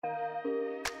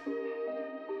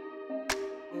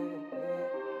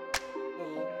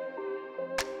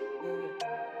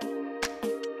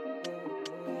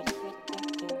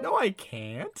No, I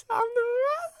can't.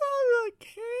 I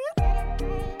can't.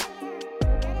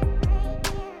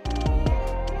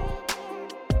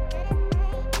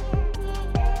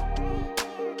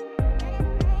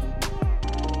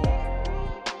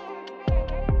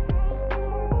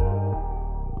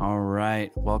 All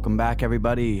right, welcome back,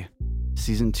 everybody.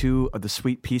 Season 2 of The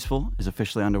Sweet Peaceful is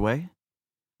officially underway.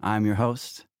 I'm your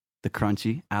host, the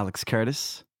crunchy Alex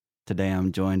Curtis. Today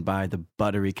I'm joined by the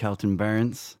buttery Kelton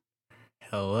Burns.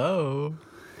 Hello.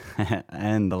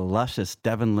 And the luscious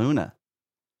Devin Luna.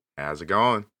 How's it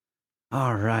going?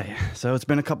 All right, so it's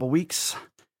been a couple weeks.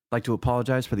 I'd like to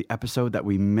apologize for the episode that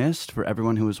we missed for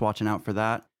everyone who was watching out for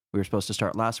that. We were supposed to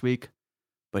start last week,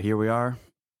 but here we are.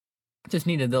 Just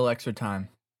needed a little extra time.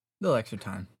 Little extra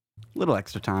time.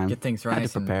 Get things Had to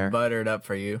nice prepare. and buttered up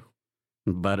for you.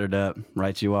 Buttered up.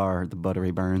 Right you are, the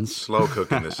buttery Burns. Slow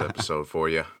cooking this episode for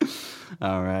you.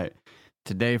 All right.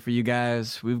 Today for you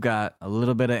guys, we've got a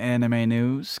little bit of anime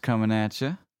news coming at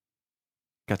you.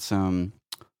 Got some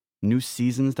new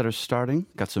seasons that are starting.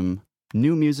 Got some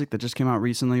new music that just came out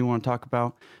recently we want to talk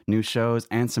about. New shows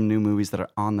and some new movies that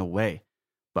are on the way.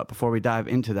 But before we dive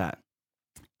into that,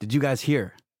 did you guys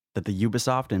hear that the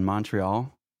Ubisoft in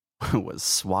Montreal was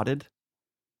swatted?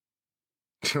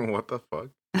 What the fuck?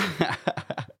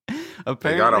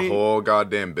 Apparently, They got a whole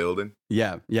goddamn building.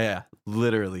 Yeah,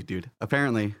 literally, dude.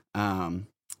 Apparently,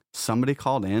 somebody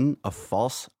called in a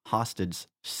false hostage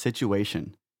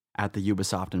situation at the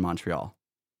Ubisoft in Montreal,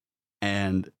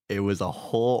 and it was a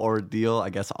whole ordeal.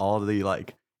 I guess all of the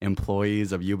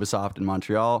employees of Ubisoft in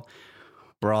Montreal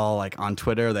were all on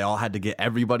Twitter. They all had to get,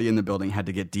 everybody in the building had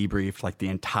to get debriefed. The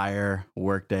entire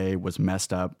workday was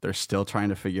messed up. They're still trying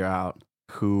to figure out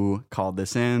who called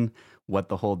this in, what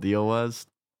the whole deal was.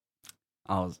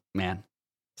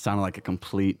 Sounded like a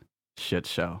complete shit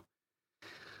show.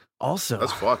 Also,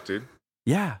 That's fucked, dude.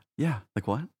 yeah. Like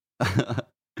what? I've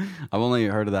only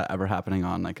heard of that ever happening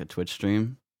on a Twitch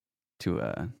stream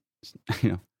to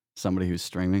somebody who's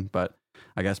streaming, but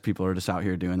I guess people are just out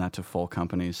here doing that to full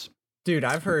companies. Dude,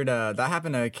 I've heard that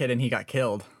happened to a kid and he got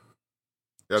killed.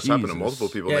 That's happened to multiple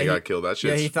people. Yeah, They he got killed. That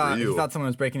shit's he thought real. someone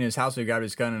was breaking into his house, so he grabbed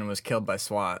his gun and was killed by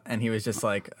SWAT. And he was just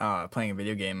playing a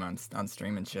video game on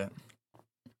stream and shit.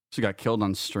 So he got killed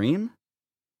on stream?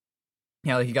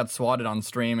 Yeah, he got swatted on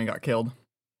stream and got killed.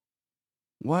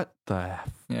 What the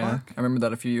Yeah, fuck? I remember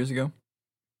that a few years ago.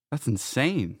 That's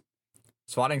insane.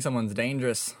 Swatting someone's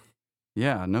dangerous.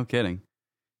 Yeah, no kidding.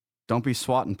 Don't be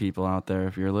swatting people out there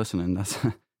if you're listening. That's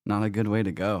not a good way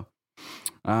to go.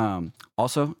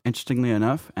 Also, interestingly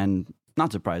enough, and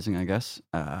not surprising, I guess,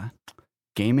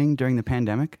 gaming during the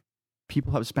pandemic,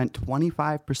 people have spent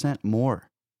 25% more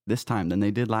this time than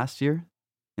they did last year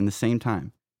in the same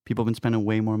time. People have been spending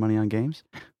way more money on games.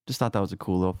 Just thought that was a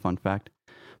cool little fun fact.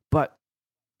 But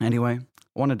anyway,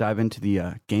 I want to dive into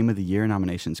the Game of the Year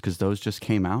nominations because those just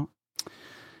came out.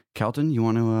 Kelton, you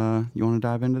want to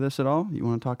dive into this at all? You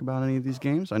want to talk about any of these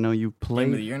games? I know you played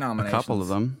Game of the Year a nominations. couple of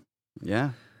them.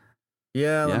 Yeah.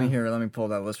 Yeah, let me pull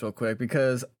that list real quick,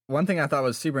 because one thing I thought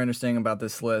was super interesting about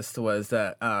this list was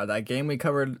that that game we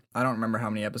covered, I don't remember how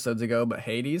many episodes ago, but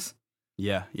Hades.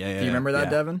 Yeah. Do you remember that,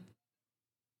 Devin?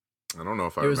 I don't know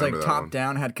if I It was remember that top one.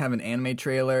 down, had kind of an anime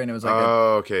trailer, and it was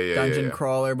Okay, yeah, dungeon yeah.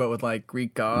 crawler, but with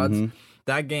Greek gods. Mhm.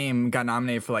 That game got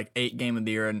nominated for 8 Game of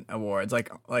the Year awards.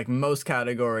 Like most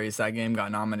categories, that game got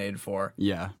nominated for.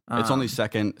 Yeah. It's only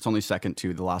second. It's only second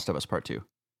to The Last of Us Part 2.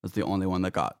 That's the only one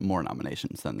that got more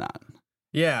nominations than that.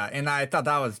 Yeah, and I thought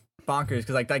that was bonkers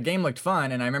because that game looked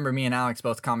fun, and I remember me and Alex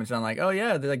both commented on oh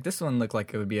yeah, this one looked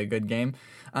like it would be a good game,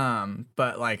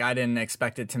 but I didn't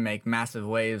expect it to make massive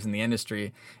waves in the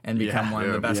industry and become one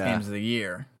of the best games of the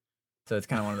year. So it's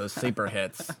kind of one of those sleeper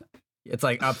hits. It's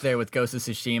up there with Ghost of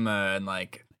Tsushima and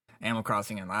Animal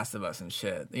Crossing and Last of Us and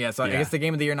shit. Yeah, so I guess the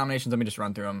Game of the Year nominations, let me just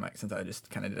run through them since I just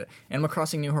kind of did it. Animal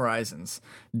Crossing New Horizons,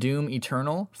 Doom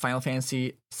Eternal, Final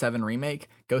Fantasy VII Remake,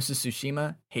 Ghost of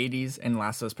Tsushima, Hades, and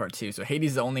Last of Us Part 2. So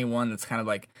Hades is the only one that's kind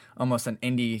of almost an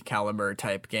indie caliber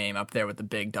type game up there with the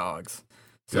big dogs.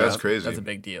 So That's crazy. That's a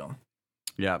big deal.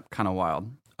 Yeah, kind of wild.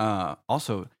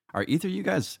 Also, are either of you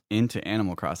guys into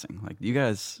Animal Crossing? Do you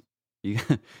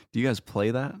guys play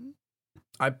that?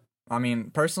 I mean,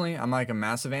 personally, I'm a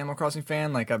massive Animal Crossing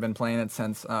fan. I've been playing it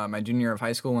since my junior year of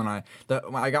high school. When I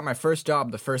got my first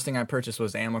job, the first thing I purchased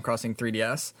was Animal Crossing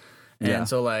 3DS. And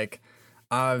so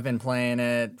I've been playing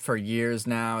it for years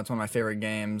now. It's one of my favorite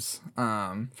games,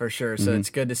 for sure. So it's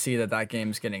good to see that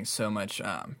game's getting so much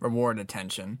award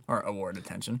attention.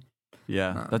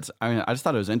 Yeah, I just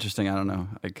thought it was interesting. I don't know.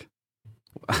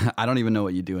 I don't even know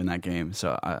what you do in that game.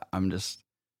 So I'm just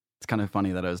It's kind of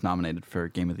funny that it was nominated for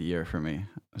Game of the Year for me.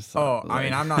 I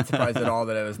mean, I'm not surprised at all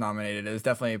that it was nominated. It was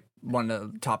definitely one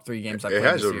of the top 3 games I played this year.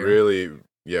 It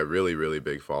has a really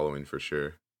big following for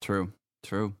sure. True.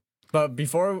 But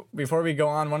before we go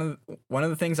on, one of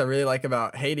the things I really like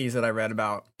about Hades that I read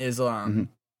about is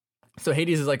so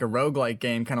Hades is like a roguelike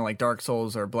game, kind of like Dark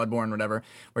Souls or Bloodborne, whatever,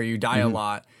 where you die a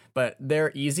lot. But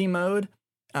their easy mode,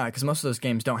 because most of those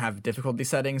games don't have difficulty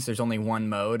settings. There's only one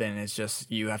mode, and it's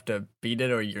just you have to beat it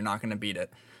or you're not going to beat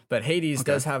it. But Hades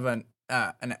does have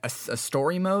a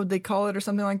story mode, they call it, or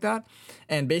something like that.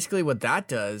 And basically what that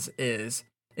does is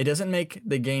it doesn't make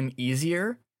the game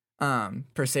easier,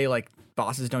 per se, like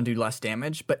bosses don't do less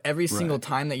damage, but every single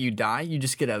time that you die, you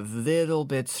just get a little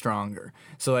bit stronger.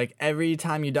 So like every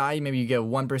time you die, maybe you get a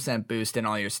 1% boost in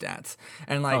all your stats.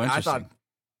 And like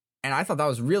I thought that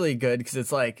was really good because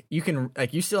it's like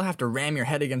you still have to ram your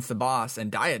head against the boss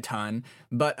and die a ton,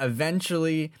 but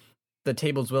eventually the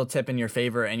tables will tip in your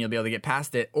favor and you'll be able to get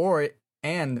past it.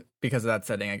 And because of that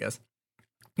setting, I guess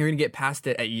you're gonna get past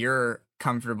it at your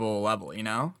comfortable level, you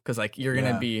know? Because like you're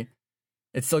gonna be.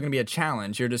 It's still going to be a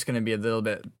challenge. You're just going to be a little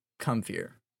bit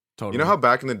comfier. Totally. You know how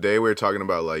back in the day we were talking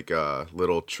about like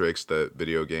little tricks that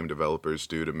video game developers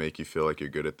do to make you feel like you're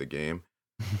good at the game?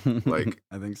 Like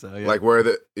I think so, yeah. Like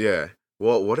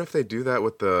well, what if they do that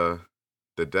with the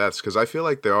deaths? Because I feel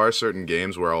like there are certain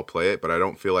games where I'll play it, but I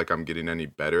don't feel like I'm getting any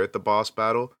better at the boss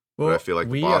battle. Well, but I feel like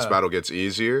the boss battle gets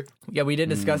easier. Yeah, we did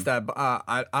discuss that.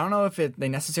 I don't know if they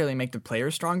necessarily make the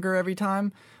players stronger every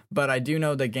time, but I do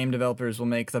know that game developers will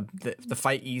make the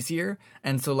fight easier,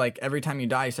 and so like every time you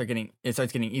die, it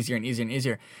starts getting easier and easier and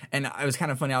easier. And it was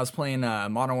kind of funny. I was playing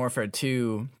Modern Warfare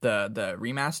 2, the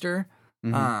remaster.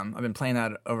 I've been playing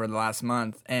that over the last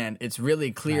month, and it's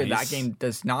really clear that game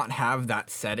does not have that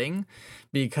setting,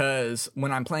 because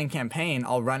when I'm playing campaign,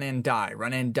 I'll run in, die,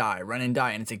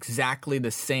 and it's exactly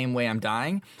the same way I'm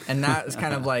dying. And that is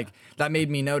kind of like, that made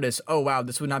me notice, oh wow,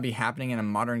 this would not be happening in a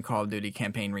modern Call of Duty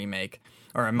campaign remake.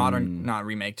 Or a modern, not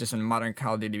remake, just a modern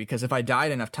Call of Duty. Because if I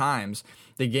died enough times,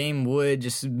 the game would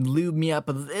just lube me up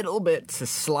a little bit to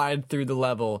slide through the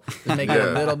level, to make it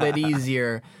a little bit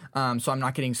easier, so I'm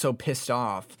not getting so pissed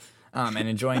off and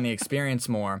enjoying the experience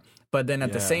more. But then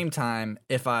at the same time,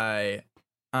 if I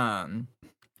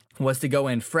was to go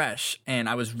in fresh and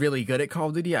I was really good at Call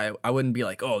of Duty, I wouldn't be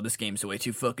like, oh, this game's way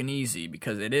too fucking easy,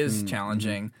 because it is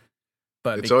challenging.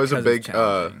 But it's always a big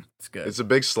it's good. It's a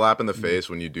big slap in the face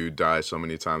when you do die so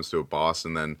many times to a boss,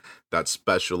 and then that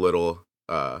special little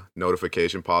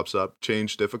notification pops up,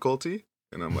 change difficulty,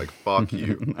 and I'm like, fuck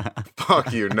you.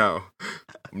 Fuck you, no.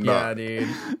 Yeah, dude.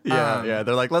 Yeah,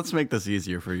 they're like, let's make this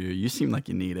easier for you. You seem like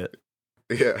you need it.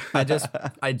 Yeah. I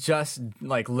just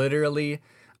like literally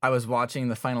I was watching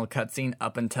the final cutscene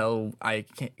up until I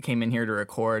came in here to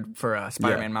record for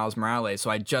Spider-Man Miles Morales. So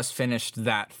I just finished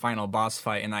that final boss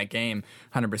fight in that game,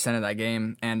 100% of that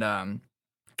game. And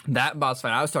that boss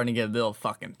fight, I was starting to get a little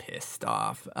fucking pissed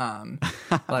off.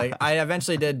 Like I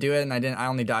eventually did do it, and I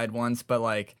only died once, but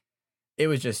like it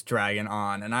was just dragging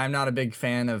on. And I'm not a big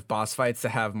fan of boss fights that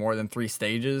have more than 3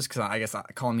 stages, because I guess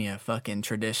call me a fucking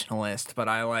traditionalist, but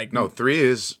I like... No, 3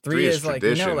 is like,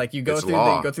 you know, like you go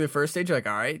through the first stage, you're like,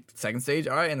 all right, second stage,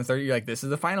 all right, and the third, you're like, this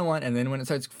is the final one. And then when it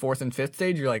starts 4th and 5th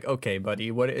stage, you're like, okay, buddy,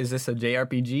 what is this, a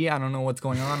JRPG? I don't know what's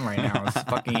going on right now. Is this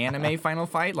fucking anime final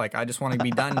fight? Like, I just want to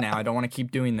be done now. I don't want to keep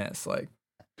doing this. Like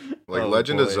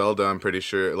Legend of Zelda, I'm pretty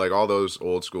sure, like all those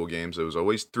old school games, it was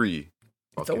always 3.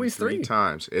 It's always 3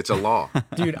 times. It's a law.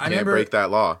 Dude, I remember break that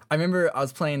law. I remember I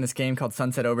was playing this game called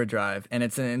Sunset Overdrive, and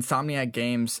it's an Insomniac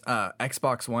Games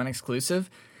Xbox One exclusive.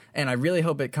 And I really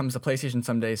hope it comes to PlayStation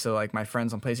someday, so like my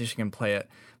friends on PlayStation can play it.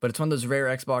 But it's one of those rare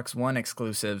Xbox One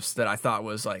exclusives that I thought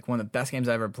was like one of the best games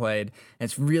I ever played. And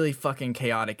it's really fucking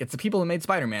chaotic. It's the people who made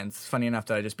Spider-Man. It's funny enough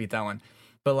that I just beat that one.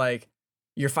 But like,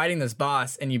 you're fighting this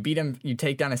boss, and you beat him, you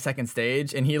take down a second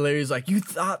stage, and he literally is like, you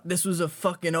thought this was a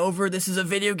fucking over? This is a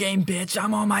video game, bitch.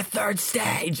 I'm on my 3rd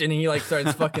stage. And he like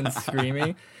starts fucking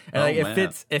screaming. And like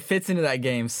it fits into that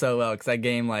game so well, because that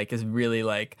game like is really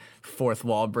like fourth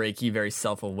wall breaky, very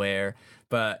self-aware.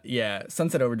 But yeah,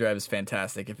 Sunset Overdrive is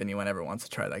fantastic if anyone ever wants to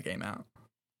try that game out.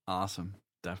 Awesome.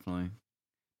 Definitely.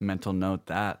 Mental note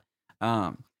that.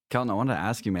 Kelton, I wanted to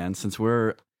ask you, man, since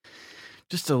we're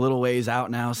just a little ways out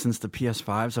now since the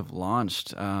PS5s have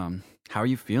launched. How are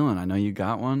you feeling? I know you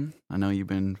got one. I know you've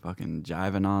been fucking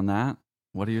jiving on that.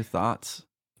 What are your thoughts?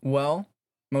 Well,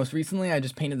 most recently I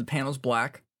just painted the panels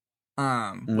black,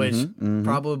 which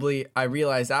probably I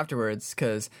realized afterwards,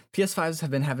 because PS5s have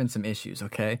been having some issues,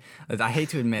 okay? I hate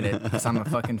to admit it because I'm a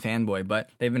fucking fanboy, but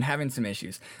they've been having some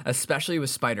issues, especially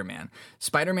with Spider-Man.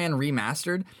 Spider-Man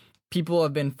Remastered, people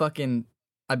have been fucking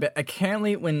I can't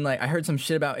wait when like I heard some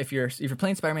shit about if you're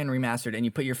playing Spider-Man Remastered and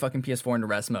you put your fucking PS4 into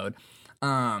rest mode,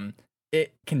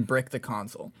 it can brick the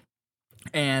console.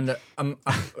 And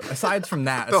aside from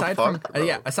that,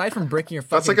 aside from bricking your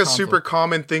fucking that's like a console, super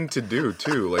common thing to do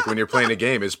too. Like when you're playing a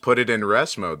game, is put it in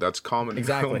rest mode. That's common.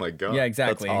 Exactly. Oh my god. Yeah,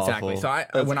 exactly. So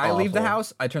I leave the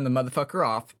house, I turn the motherfucker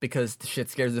off because the shit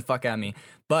scares the fuck out of me.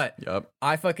 But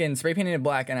I fucking spray painted it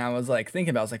black, and I was like thinking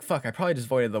about, I was like, fuck, I probably just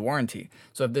voided the warranty.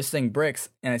 So if this thing bricks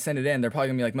and I send it in, they're probably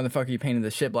gonna be like, motherfucker, you painted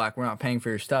the shit black. We're not paying for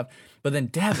your stuff. But then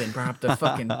Devin brought up the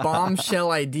fucking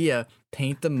bombshell idea: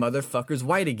 paint the motherfuckers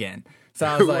white again. So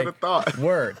I was like,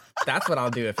 word, that's what I'll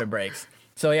do if it breaks.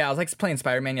 So yeah, I was like playing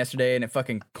Spider-Man yesterday, and it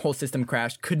fucking whole system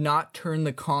crashed. Could not turn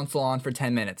the console on for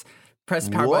 10 minutes. Press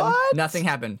power button, nothing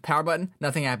happened. Power button,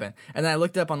 nothing happened. And then I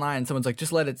looked up online, and someone's like,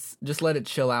 just let it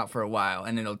chill out for a while,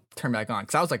 and it'll turn back on.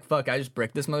 Because I was like, fuck, I just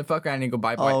bricked this motherfucker. I need to go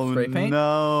buy white spray paint.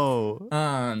 No.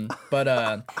 But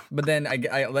then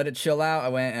I let it chill out. I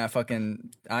went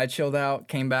and I chilled out,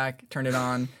 came back, turned it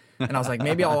on. And I was like,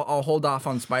 maybe I'll hold off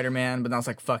on Spider-Man. But then I was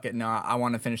like, fuck it, no, I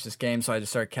want to finish this game. So I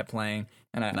just kept playing,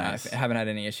 and I haven't had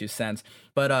any issues since.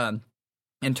 But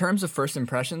in terms of first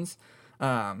impressions,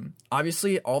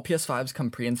 obviously all PS5s come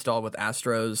pre-installed with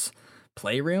Astro's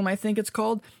Playroom, I think it's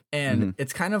called. And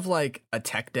it's kind of like a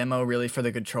tech demo really for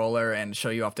the controller and show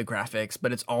you off the graphics,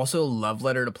 but it's also a love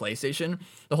letter to PlayStation.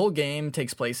 The whole game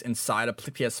takes place inside a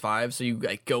PS5, so you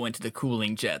like go into the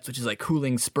cooling jets, which is like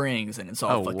cooling springs, and it's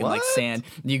all like sand.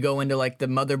 You go into like the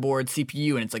motherboard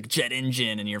CPU, and it's like jet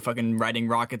engine, and you're fucking riding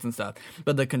rockets and stuff.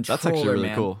 But the controller, that's actually really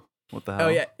cool. What the hell? Oh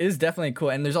yeah, it is definitely cool.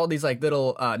 And there's all these like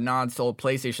little nods to old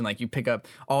PlayStation. Like you pick up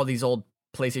all these old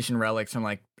PlayStation relics from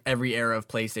like every era of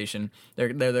PlayStation.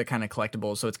 They're the kind of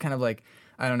collectibles. So it's kind of like,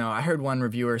 I don't know. I heard one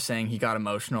reviewer saying he got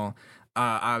emotional.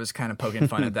 I was kind of poking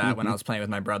fun at that when I was playing with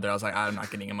my brother. I was like, I'm not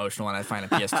getting emotional when I find a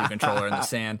PS2 controller in the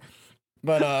sand.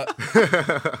 But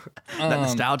that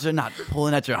nostalgia not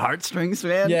pulling at your heartstrings,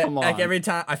 man. Yeah, come on. like every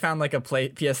time I found like a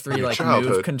PS3 like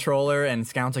Move controller, and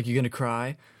Scout's like, you gonna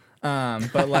cry?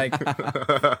 But like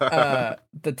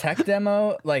the tech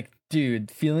demo, like,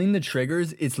 dude, feeling the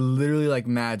triggers, it's literally like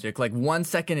magic. Like 1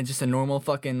 second it's just a normal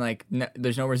fucking like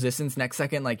there's no resistance. Next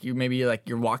second, like you're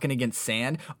walking against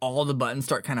sand, all the buttons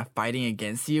start kind of fighting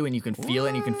against you, and you can feel it,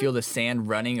 and you can feel the sand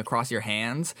running across your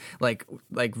hands, like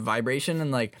vibration.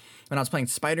 And like when I was playing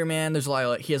Spider-Man, he has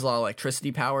a lot of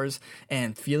electricity powers,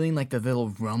 and feeling like the little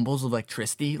rumbles of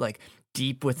electricity like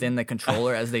deep within the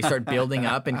controller as they start building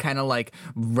up and kind of like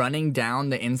running down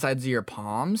the insides of your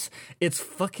palms. It's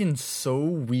fucking so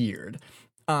weird.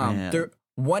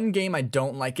 One game I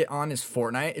don't like it on is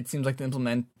Fortnite. It seems like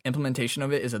the implementation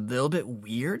of it is a little bit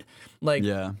weird. Like,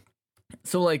 yeah.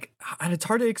 So like, and it's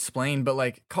hard to explain, but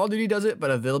like Call of Duty does it,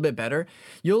 but a little bit better.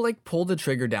 You'll like pull the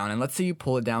trigger down, and let's say you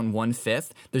pull it down 1/5.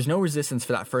 There's no resistance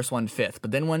for that first 1/5,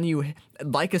 but then when you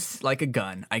like a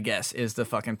gun, I guess is the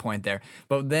fucking point there.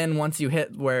 But then once you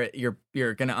hit where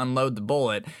you're gonna unload the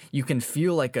bullet, you can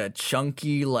feel like a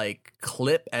chunky like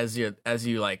clip as you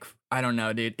like. I don't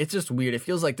know, dude. It's just weird. It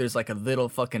feels like there's like a little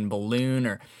fucking balloon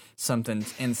or something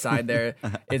inside there.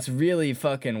 It's really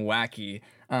fucking wacky.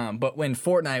 But when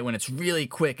Fortnite, when it's really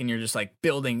quick and you're just like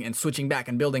building and switching back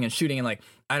and building and shooting, and like,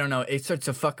 I don't know, it starts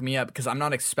to fuck me up because I'm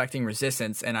not expecting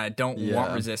resistance, and I don't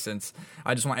want resistance.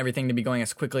 I just want everything to be going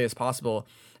as quickly as possible.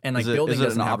 And like building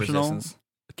doesn't have resistance.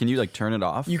 Can you like turn it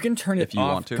off? You can turn it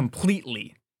off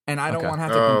completely. And I don't want to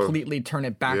have to completely turn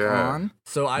it back on.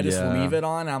 So I just leave it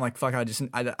on. And I'm like, fuck, this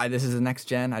is the next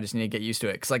gen. I just need to get used to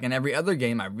it. Because like in every other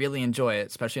game, I really enjoy it,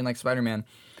 especially in like Spider-Man.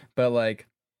 But like,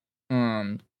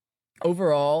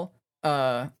 overall,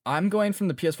 I'm going from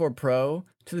the PS4 Pro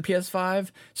to the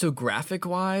PS5. So graphic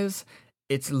wise,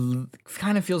 it's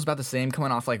kind of feels about the same,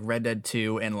 coming off like Red Dead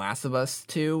 2 and Last of Us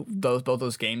 2. Both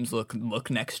those games look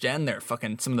next gen. They're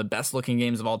fucking some of the best looking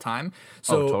games of all time.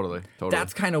 So totally.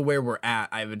 That's kind of where we're at,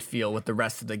 I would feel, with the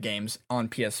rest of the games on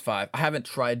PS5. I haven't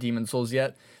tried Demon's Souls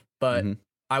yet, but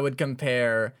I would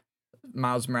compare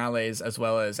Miles Morales as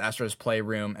well as Astro's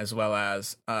Playroom as well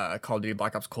as Call of Duty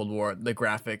Black Ops Cold War. The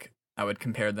graphic, I would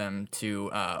compare them to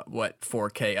what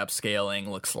 4K upscaling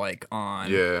looks like on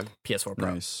PS4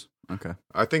 Pro. Nice. Okay.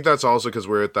 I think that's also because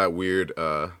we're at that weird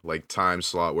like time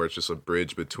slot where it's just a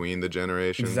bridge between the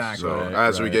generations. Exactly. So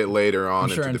as we get later on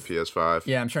into the PS5.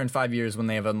 Yeah, I'm sure in 5 years when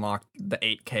they have unlocked the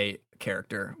 8K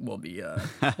character, we'll be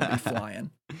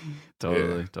flying.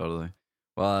 Totally.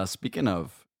 Well, speaking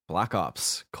of Black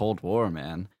Ops Cold War,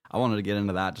 man, I wanted to get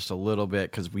into that just a little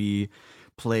bit because we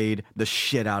played the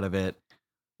shit out of it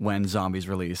when Zombies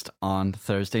released on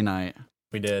Thursday night.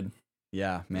 We did.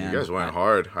 Yeah, man. You guys went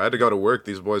hard. I had to go to work.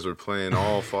 These boys were playing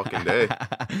all fucking day.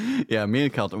 Yeah, me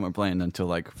and Kelton were playing until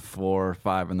like 4 or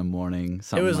 5 in the morning,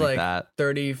 something it was like that.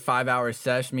 35-hour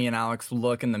sesh. Me and Alex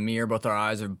look in the mirror. Both our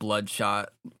eyes are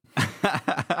bloodshot.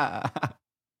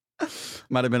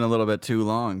 Might have been a little bit too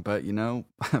long, but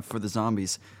for the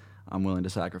zombies, I'm willing to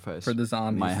sacrifice. For the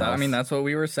zombies. My health. I mean, that's what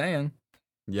we were saying.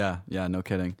 Yeah, no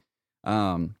kidding.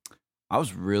 I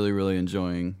was really, really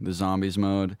enjoying the zombies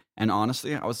mode. And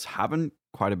honestly, I was having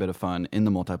quite a bit of fun in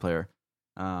the multiplayer.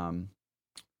 Kind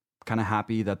of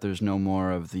happy that there's no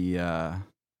more of the,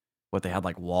 what they had,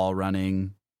 like wall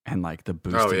running and like the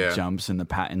boosted jumps in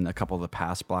a couple of the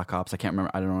past Black Ops. I can't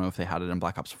remember. I don't know if they had it in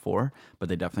Black Ops 4, but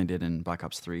they definitely did in Black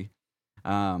Ops 3.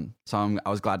 So I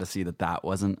was glad to see that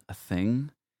wasn't a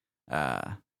thing.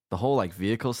 The whole like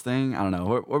vehicles thing, I don't know.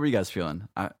 What were you guys feeling?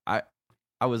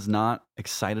 I was not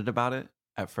excited about it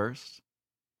at first,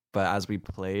 but as we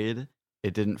played,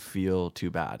 it didn't feel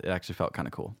too bad. It actually felt kind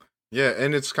of cool. Yeah,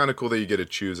 and it's kind of cool that you get to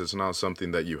choose. It's not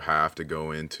something that you have to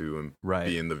go into and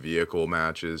be in the vehicle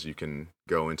matches. You can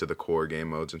go into the core game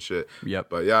modes and shit.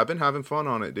 Yep. But yeah, I've been having fun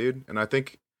on it, dude. And I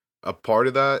think a part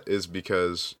of that is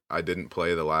because I didn't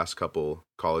play the last couple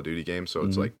Call of Duty games, so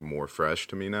it's like more fresh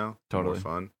to me now. Totally. More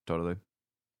fun. Totally.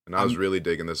 And I was really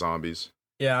digging the zombies.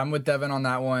 Yeah, I'm with Devin on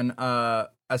that one.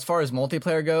 As far as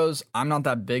multiplayer goes, I'm not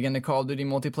that big into Call of Duty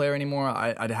multiplayer anymore.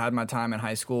 I had my time in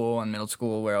high school and middle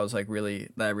school where I was like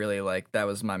that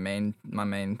was my main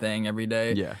thing every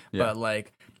day. Yeah. But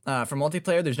like for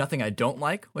multiplayer, there's nothing I don't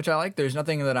like, which I like. There's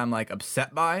nothing that I'm like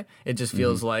upset by. It just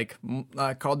feels like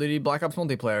Call of Duty Black Ops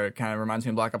multiplayer. It kind of reminds me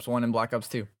of Black Ops 1 and Black Ops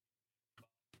 2.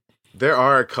 There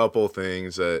are a couple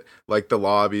things that, like, the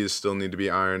lobbies still need to be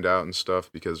ironed out and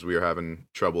stuff because we were having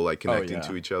trouble, like, connecting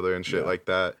to each other and shit like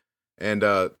that. And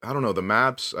I don't know, the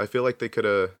maps, I feel like they could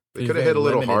have hit a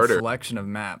little harder. Selection of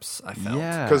maps, I felt.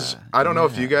 Yeah. Because I don't know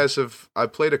if you guys I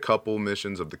played a couple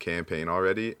missions of the campaign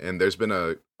already, and there's been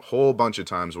a whole bunch of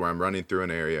times where I'm running through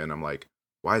an area and I'm like,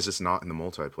 why is this not in the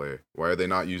multiplayer? Why are they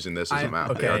not using this as a map?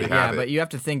 Okay, they already have it. But you have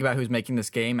to think about who's making this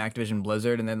game, Activision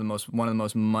Blizzard, and they're one of the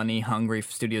most money-hungry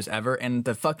studios ever. And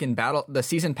the fucking the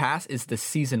season pass is the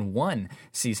season 1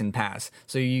 season pass.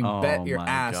 So you bet your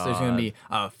ass there's going to be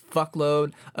a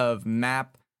fuckload of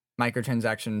map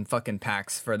microtransaction fucking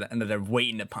packs and that they're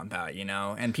waiting to pump out,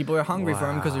 and people are hungry for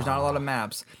them because there's not a lot of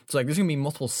maps. So like, there's gonna be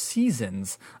multiple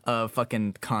seasons of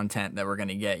fucking content that we're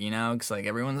gonna get, because like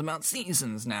everyone's about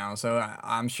seasons now. So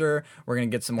I'm sure we're gonna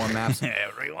get some more maps.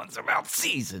 Everyone's about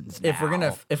seasons now.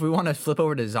 If we want to flip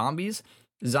over to zombies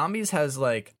has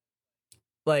like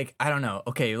I don't know.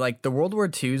 Okay, like the World War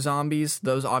II zombies,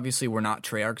 those obviously were not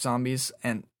Treyarch zombies,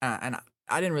 and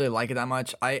I didn't really like it that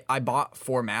much. I bought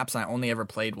 4 maps and I only ever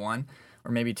played 1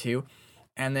 or maybe 2.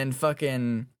 And then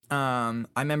fucking I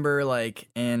remember like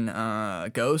in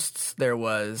Ghosts there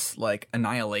was like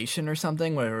Annihilation or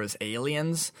something where it was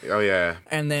aliens. Oh yeah.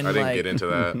 And then I didn't get into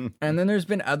that. And then there's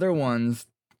been other ones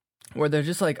where they're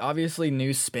just like obviously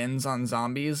new spins on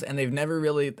zombies, and they've never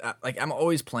really like, I'm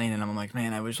always playing and I'm like,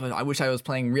 man, I wish I was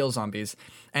playing real zombies.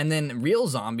 And then real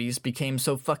zombies became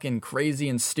so fucking crazy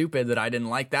and stupid that I didn't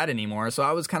like that anymore. So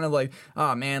I was kind of like,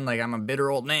 oh man, like I'm a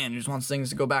bitter old man who just wants things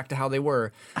to go back to how they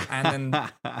were. And then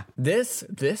this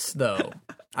though,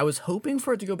 I was hoping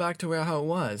for it to go back to how it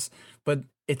was, but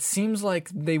it seems like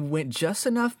they went just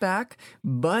enough back,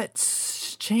 but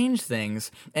changed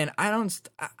things. And I'm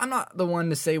not the one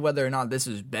to say whether or not this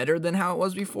is better than how it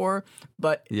was before,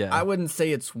 but I wouldn't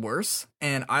say it's worse,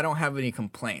 and I don't have any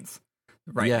complaints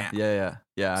now. Yeah.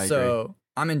 I so agree.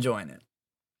 I'm enjoying it.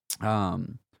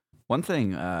 One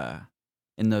thing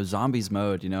in the zombies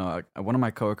mode, one of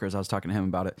my coworkers, I was talking to him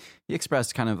about it. He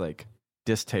expressed kind of like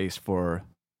distaste for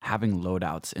having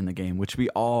loadouts in the game, which we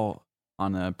all,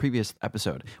 on a previous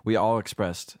episode, we all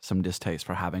expressed some distaste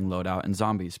for having loadout in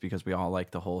zombies because we all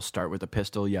like the whole start with a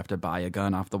pistol. You have to buy a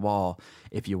gun off the wall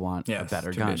if you want a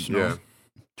better gun.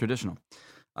 Traditional.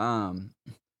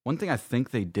 One thing I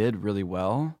think they did really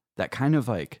well that kind of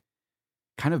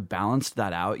balanced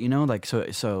that out,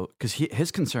 so because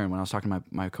his concern when I was talking to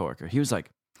my coworker, he's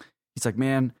like,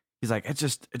 man, it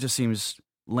just seems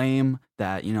lame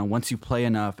that once you play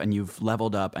enough and you've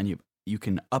leveled up and you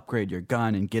can upgrade your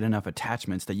gun and get enough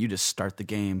attachments that you just start the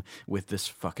game with this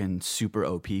fucking super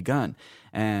OP gun.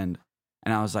 And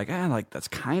I was like, that's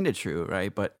kind of true,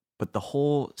 right? But the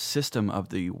whole system of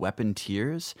the weapon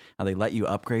tiers, how they let you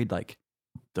upgrade like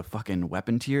the fucking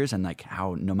weapon tiers and like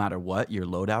how no matter what, your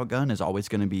loadout gun is always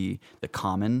going to be the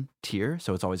common tier,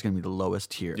 so it's always going to be the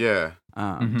lowest tier. Yeah.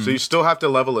 So you still have to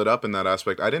level it up in that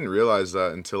aspect. I didn't realize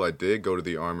that until I did go to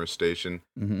the armor station,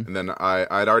 and then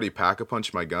I'd already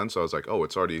pack-a-punched my gun, so I was like, oh,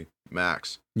 it's already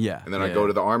max. Yeah. And then I go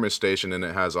to the armor station, and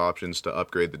it has options to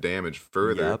upgrade the damage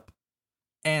further. Yep.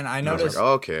 And I noticed, I was like,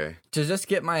 oh, okay, to just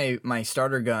get my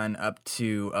starter gun up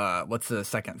to what's the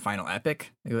second final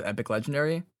epic? Epic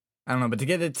legendary? I don't know, but to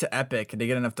get it to epic, to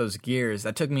get enough those gears,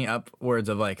 that took me upwards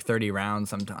of like 30 rounds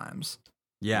sometimes.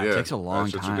 Yeah, it takes a long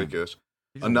that's time. Ridiculous.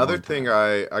 Another thing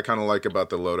I kind of like about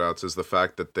the loadouts is the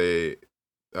fact that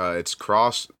it's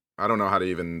cross. I don't know how to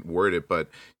even word it, but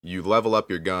you level up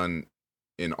your gun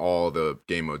in all the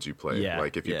game modes you play. Yeah,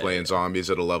 like if you play in zombies,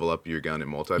 it'll level up your gun in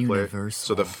multiplayer.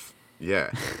 Universal.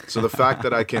 So the fact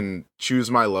that I can choose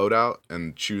my loadout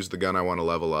and choose the gun I want to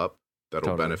level up,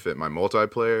 that'll benefit my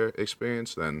multiplayer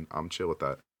experience, then I'm chill with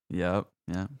that. Yep.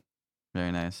 Yeah.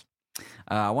 Very nice.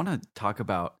 I want to talk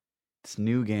about this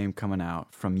new game coming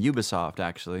out from Ubisoft,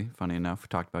 actually. Funny enough, we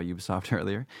talked about Ubisoft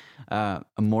earlier.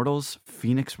 Immortals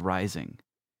Phoenix Rising.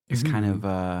 It's kind of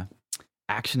a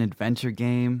action-adventure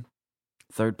game,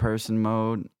 third-person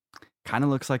mode. Kind of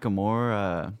looks like a more,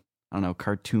 I don't know,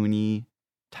 cartoony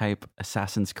type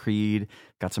Assassin's Creed.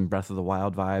 Got some Breath of the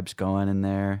Wild vibes going in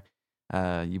there.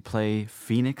 You play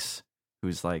Phoenix,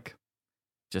 who's like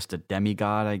just a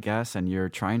demigod, I guess, and you're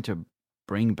trying to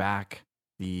bring back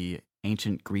the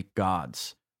ancient Greek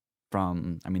gods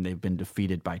from, I mean, they've been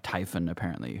defeated by Typhon,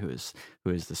 apparently, who is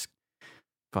this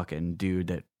fucking dude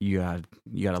that you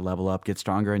gotta level up, get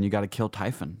stronger, and you gotta kill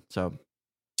Typhon. So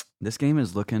this game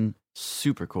is looking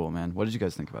super cool, man. What did you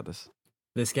guys think about this?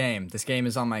 This game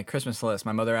is on my Christmas list.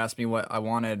 My mother asked me what I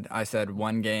wanted. I said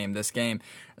one game, this game.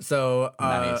 So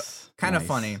kind of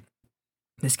funny.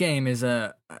 This game is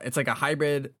it's like a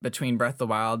hybrid between Breath of the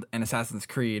Wild and Assassin's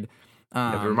Creed.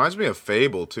 It reminds me of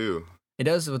Fable too. It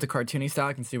does with the cartoony style.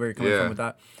 I can see where you're coming from with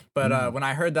that. But when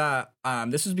I heard that,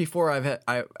 this was before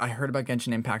I heard about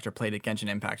Genshin Impact or played at Genshin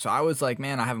Impact. So I was like,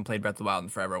 man, I haven't played Breath of the Wild in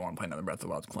forever. I want to play another Breath of the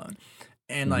Wild clone.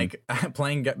 And like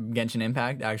playing Genshin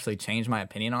Impact actually changed my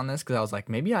opinion on this because I was like,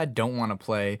 maybe I don't want to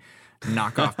play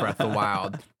knockoff Breath of the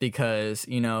Wild because,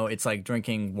 you know, it's like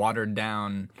drinking watered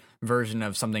down version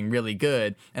of something really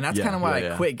good. And that's kind of why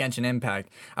I quit Genshin Impact.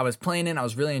 I was playing it, I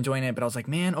was really enjoying it, but I was like,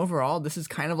 man, overall, this is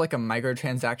kind of like a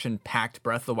microtransaction packed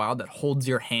Breath of the Wild that holds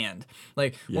your hand.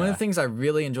 Like one of the things I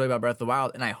really enjoy about Breath of the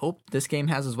Wild, and I hope this game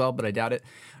has as well, but I doubt it,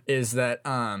 is that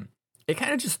it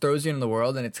kind of just throws you into the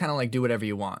world and it's kind of like do whatever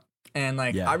you want. And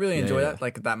like I really enjoy that,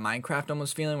 like that Minecraft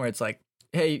almost feeling where it's like,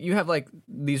 hey, you have like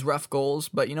these rough goals,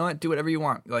 but you know what? Do whatever you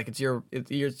want. Like it's your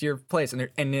place. And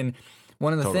then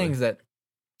one of the things that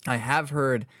I have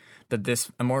heard that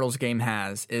this Immortals game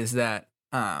has is that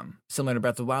similar to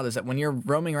Breath of the Wild is that when you're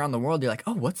roaming around the world, you're like,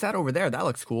 oh, what's that over there? That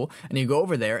looks cool. And you go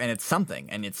over there and it's something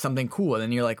cool. And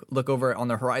then you're like, look over on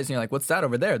the horizon. You're like, what's that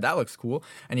over there? That looks cool.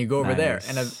 And you go over there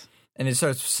and it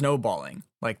starts snowballing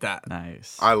like that.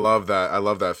 Nice. I love that. I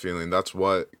love that feeling. That's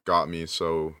what got me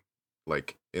so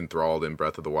like enthralled in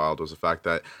Breath of the Wild was the fact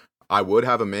that I would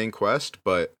have a main quest,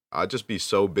 but I'd just be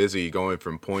so busy going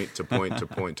from point to point to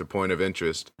point to point of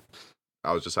interest.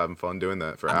 I was just having fun doing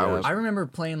that for hours. I remember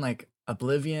playing like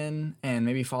Oblivion and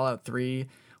maybe Fallout 3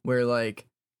 where like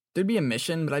there'd be a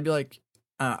mission, but I'd be like,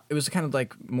 it was kind of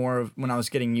like more of when I was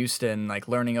getting used to and like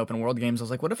learning open world games. I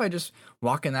was like, what if I just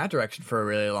walk in that direction for a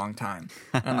really long time?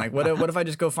 And like, what if I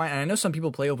just go find? And I know some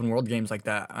people play open world games like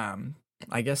that.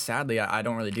 I guess sadly, I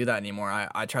don't really do that anymore.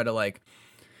 I try to like,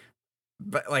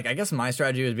 but like I guess my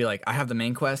strategy would be like I have the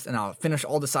main quest and I'll finish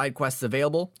all the side quests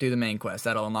available, do the main quest.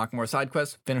 That'll unlock more side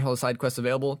quests. Finish all the side quests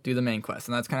available, do the main quest.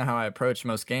 And that's kind of how I approach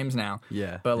most games now.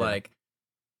 Yeah. But like.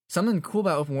 Something cool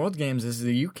about open world games is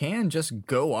that you can just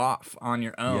go off on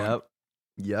your own.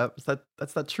 Yep.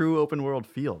 That's that true open world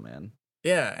feel, man.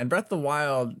 Yeah, and Breath of the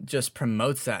Wild just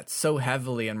promotes that so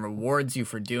heavily and rewards you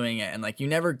for doing it. And like you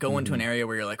never go into an area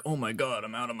where you're like, oh my god,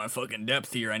 I'm out of my fucking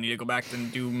depth here. I need to go back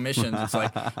and do missions. It's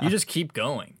like you just keep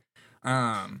going.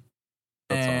 That's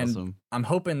awesome. I'm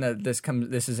hoping that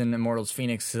this is in Immortals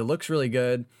Phoenix. It looks really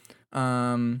good.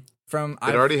 It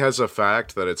already has a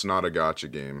fact that it's not a gacha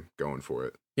game going for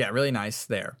it. Yeah, really nice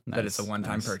there that it's a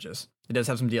one-time purchase. It does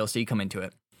have some DLC coming to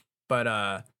it. But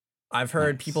I've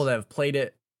heard people that have played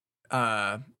it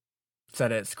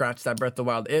said it scratched that Breath of the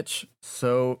Wild itch.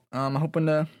 So I'm hoping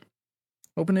to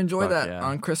enjoy that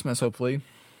on Christmas, hopefully.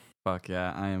 Fuck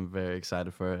yeah, I am very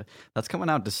excited for it. That's coming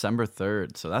out December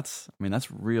 3rd. So that's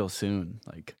real soon.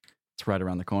 Like it's right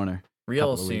around the corner.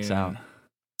 Real soon. Weeks out.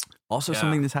 Also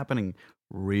something that's happening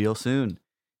real soon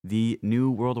the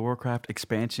new World of Warcraft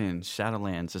expansion,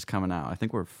 Shadowlands, is coming out. I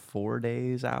think we're 4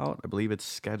 days out. I believe it's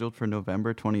scheduled for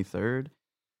November 23rd.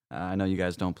 I know you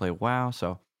guys don't play WoW,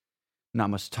 so not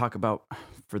much to talk about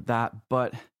for that,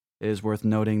 but it is worth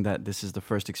noting that this is the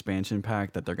first expansion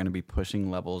pack that they're going to be pushing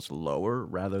levels lower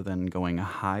rather than going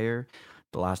higher.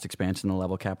 The last expansion, the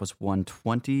level cap was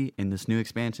 120. In this new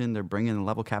expansion, they're bringing the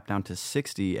level cap down to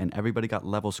 60, and everybody got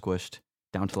level squished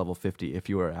down to level 50 if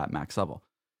you were at max level.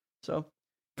 So,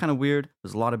 kind of weird.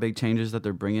 There's a lot of big changes that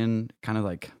they're bringing, kind of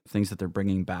like things that they're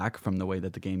bringing back from the way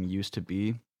that the game used to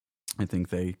be. I think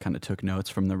they kind of took notes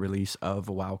from the release of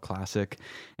WoW Classic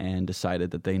and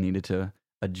decided that they needed to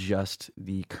adjust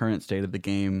the current state of the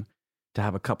game to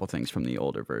have a couple things from the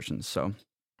older versions. So,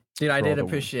 dude, I did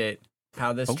appreciate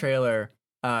how this trailer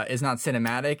is not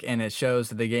cinematic, and it shows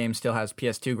that the game still has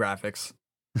PS2 graphics.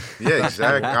 Yeah,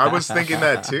 exactly. I was thinking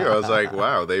that too. I was like,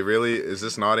 wow, is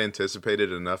this not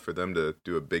anticipated enough for them to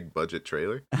do a big budget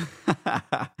trailer?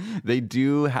 They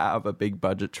do have a big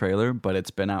budget trailer, but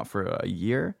it's been out for a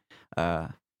year.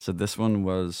 So this one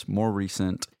was more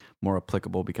recent, more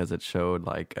applicable because it showed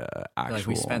like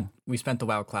actual. Like we spent the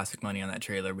WoW Classic money on that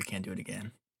trailer. We can't do it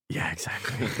again. Yeah,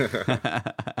 exactly.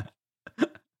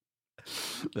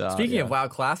 Speaking of WoW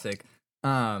Classic,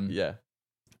 yeah.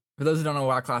 For those who don't know,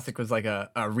 WoW Classic was like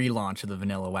a relaunch of the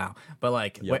vanilla WoW. But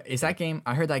like, is that game?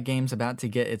 I heard that game's about to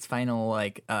get its final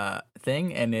like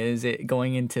thing, and is it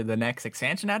going into the next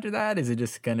expansion after that? Is it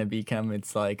just gonna become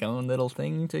its like own little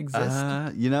thing to exist?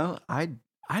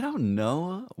 I don't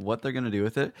know what they're gonna do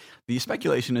with it. The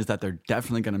speculation is that they're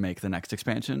definitely gonna make the next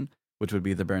expansion, which would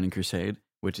be the Burning Crusade,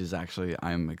 which is actually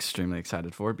I'm extremely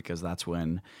excited for because that's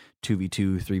when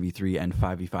 2v2, 3v3, and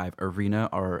 5v5 arena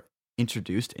are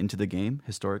introduced into the game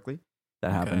historically.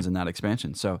 That happens in that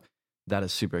expansion. So that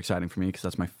is super exciting for me because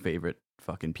that's my favorite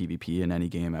fucking PvP in any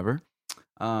game ever.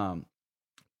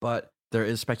 But there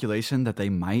is speculation that they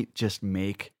might just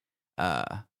make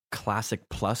Classic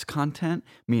Plus content,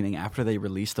 meaning after they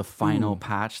release the final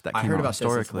patch that came out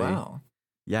historically. This as well.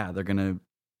 Yeah, they're gonna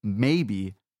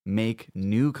maybe make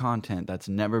new content that's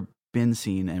never been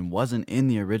seen and wasn't in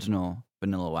the original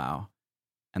vanilla WoW,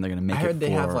 and they're gonna make it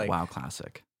for WoW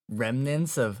Classic.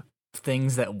 Remnants of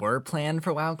things that were planned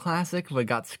for WoW Classic but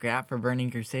got scrapped for Burning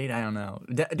Crusade. I don't know.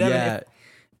 Devin,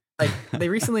 they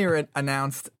recently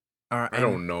announced. I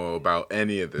don't know about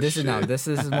any of this. This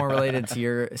is more related to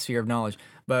your sphere of knowledge.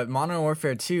 But Modern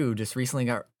Warfare 2 just recently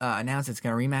got announced. It's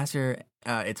going to remaster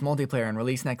its multiplayer and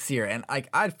release next year. And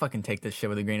I'd fucking take this shit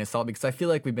with a grain of salt because I feel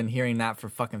like we've been hearing that for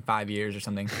fucking 5 years or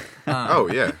something. Oh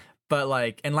yeah. But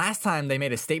like, and last time they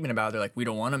made a statement about it, they're like, we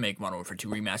don't want to make Modern Warfare 2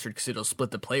 remastered because it'll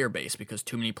split the player base because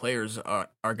too many players are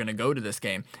going to go to this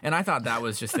game. And I thought that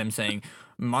was just them saying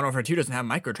Modern Warfare 2 doesn't have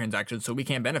microtransactions, so we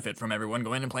can't benefit from everyone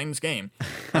going and playing this game.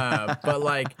 But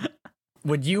like,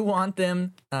 would you want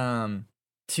them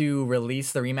to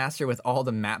release the remaster with all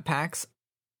the map packs,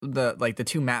 the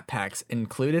 2 map packs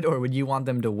included, or would you want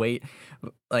them to wait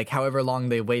like however long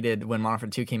they waited when Modern Warfare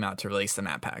 2 came out to release the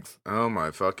map packs? Oh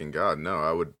my fucking god, no!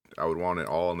 I would want it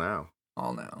all now.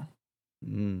 All now.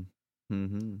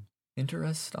 Mm-hmm.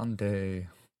 Interesting.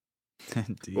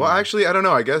 Well, actually, I don't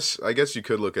know. I guess you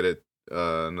could look at it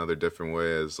another different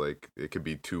way, as like it could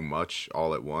be too much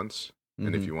all at once,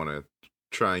 and if you want to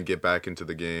try and get back into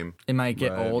the game, it might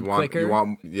get old quicker.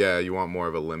 You want more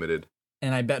of a limited.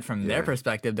 And I bet from their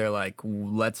perspective, they're like,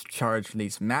 let's charge for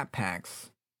these map packs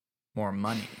more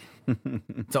money.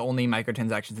 It's only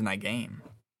microtransactions in that game.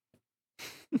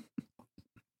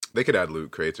 They could add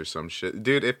loot crates or some shit.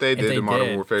 Dude, if they did in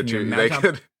Modern Warfare 2, they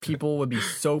could. People would be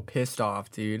so pissed off,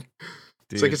 dude.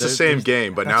 It's like it's the same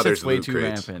game, but now there's loot crates. Way too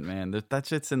rampant, man. That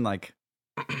shit's in like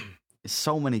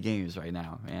so many games right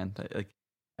now, man. Like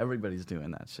everybody's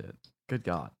doing that shit. Good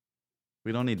God.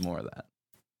 We don't need more of that.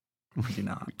 We do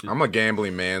not. I'm a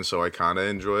gambling man, so I kind of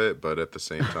enjoy it, but at the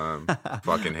same time,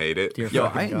 fucking hate it. Yo,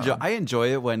 I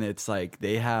enjoy it when it's like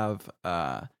they have,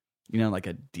 like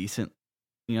a decent,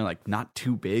 like not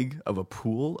too big of a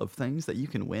pool of things that you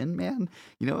can win, man.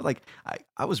 Like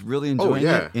I was really enjoying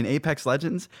it in Apex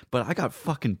Legends, but I got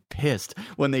fucking pissed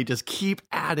when they just keep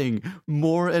adding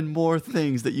more and more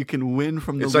things that you can win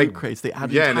from the loot crates. They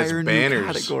add entire new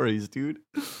categories, dude.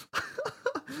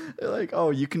 They're like, oh,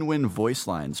 you can win voice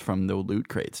lines from the loot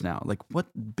crates now. Like, what,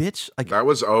 bitch? Like, that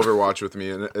was Overwatch with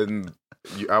me, and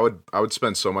I would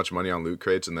spend so much money on loot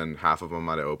crates, and then half of them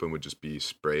I'd open would just be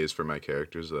sprays for my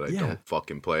characters that I don't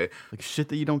fucking play. Like shit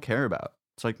that you don't care about.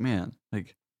 It's like, man,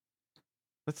 like,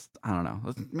 let's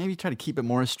maybe try to keep it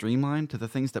more streamlined to the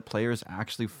things that players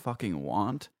actually fucking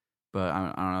want. But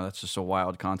I don't know, that's just a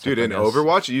wild concept. Dude, in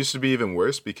Overwatch, it used to be even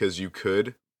worse because you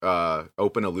could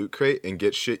open a loot crate and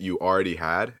get shit you already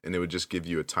had, and it would just give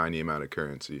you a tiny amount of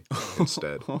currency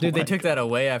instead. Dude, they took that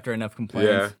away after enough complaints.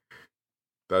 Yeah,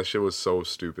 that shit was so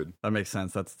stupid. That makes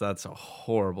sense. That's a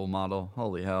horrible model.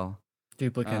 Holy hell.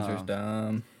 Duplicates are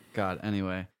dumb. God,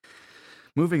 anyway.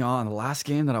 Moving on, the last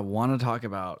game that I want to talk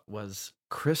about was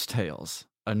Chris Tales,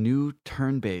 a new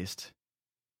turn-based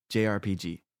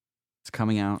JRPG. It's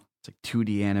coming out. It's like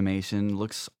 2D animation.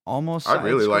 Looks almost I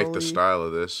really like the side-scrolly. style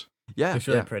of this. Yeah, It's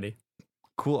really yeah. pretty.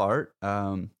 Cool art.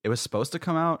 It was supposed to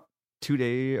come out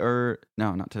November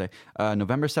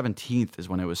 17th is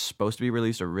when it was supposed to be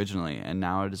released originally, and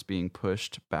now it is being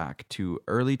pushed back to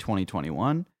early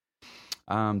 2021.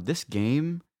 This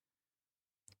game,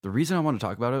 the reason I want to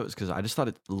talk about it is because I just thought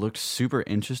it looked super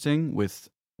interesting with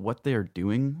what they're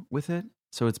doing with it.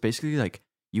 So it's basically like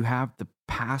you have the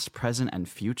past, present, and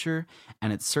future,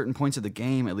 and at certain points of the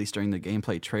game, at least during the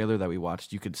gameplay trailer that we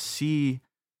watched, you could see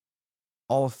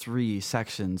all three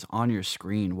sections on your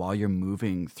screen while you're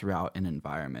moving throughout an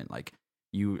environment. Like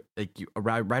you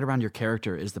right around your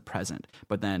character is the present,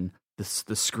 but then the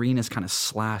screen is kind of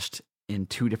slashed in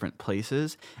two different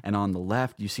places, and on the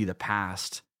left you see the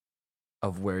past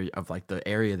of like the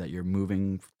area that you're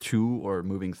moving to or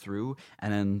moving through,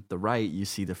 and then the right you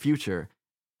see the future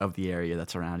of the area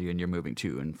that's around you and you're moving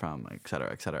to and from, et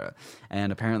cetera, et cetera.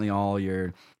 And apparently all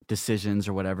your decisions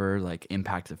or whatever like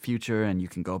impact the future, and you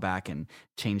can go back and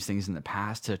change things in the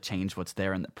past to change what's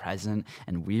there in the present,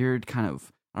 and weird kind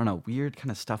of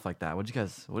stuff like that. What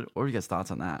were you guys' thoughts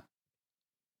on that?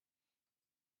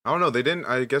 I don't know.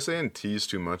 I guess they didn't tease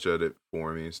too much at it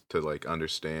for me to like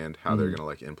understand how they're gonna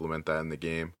like implement that in the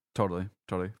game. Totally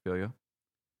feel you.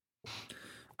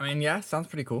 I mean, yeah, sounds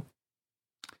pretty cool.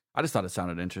 I just thought it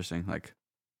sounded interesting. Like,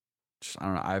 I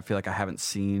don't know. I feel like I haven't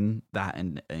seen that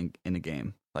in a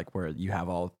game, like where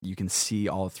you can see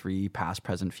all three past,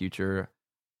 present, future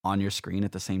on your screen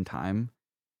at the same time.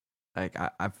 Like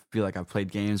I feel like I've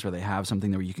played games where they have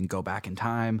something where you can go back in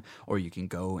time or you can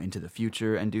go into the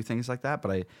future and do things like that.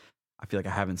 But I feel like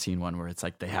I haven't seen one where it's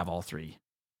like they have all three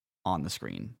on the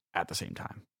screen at the same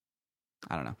time.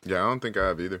 I don't know. Yeah, I don't think I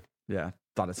have either. Yeah,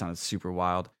 thought it sounded super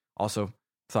wild. Also,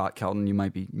 thought Kelton, you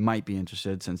might be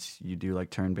interested since you do like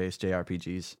turn-based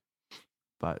JRPGs.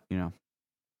 But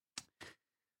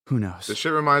who knows? This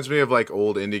shit reminds me of like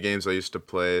old indie games I used to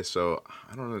play. So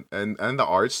I don't know, and the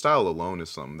art style alone is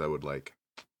something that would like.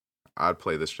 I'd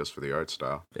play this just for the art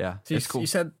style. Yeah, So it's cool. you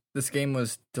said this game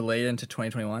was delayed into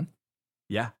 2021.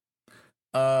 Yeah.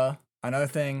 Another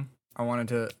thing I wanted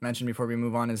to mention before we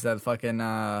move on is that fucking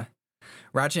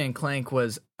Ratchet and Clank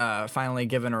was finally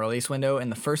given a release window in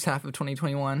the first half of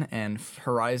 2021, and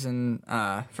Horizon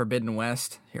Forbidden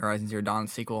West, Horizon Zero Dawn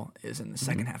sequel, is in the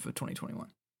second half of 2021.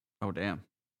 Oh damn.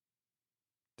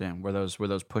 Were those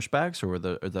pushbacks or were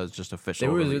those just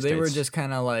official? They were just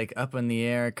kind of like up in the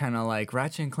air, kind of like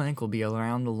Ratchet and Clank will be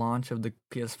around the launch of the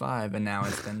PS5, and now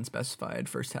it's been specified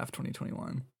first half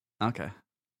 2021. Okay.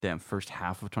 Damn, first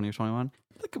half of 2021.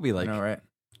 That could be like, I know, right?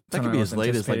 that could be as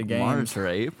late as like anticipated March games. or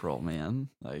April, man.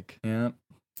 Like, Yeah.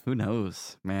 who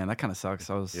knows, man? That kind of sucks.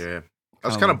 I was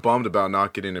kind of bummed about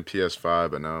not getting a PS5,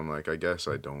 but now I'm like, I guess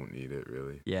I don't need it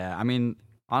really. Yeah, I mean,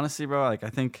 honestly, bro, like I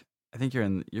think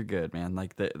you're good, man.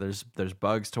 Like there's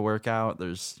bugs to work out.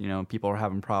 There's people are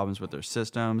having problems with their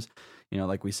systems.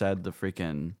 Like we said,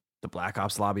 the Black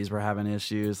Ops lobbies were having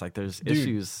issues. Like there's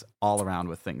issues all around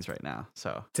with things right now.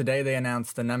 So Today they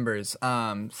announced the numbers.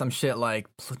 Some shit like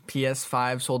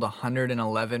PS5 sold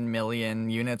 111 million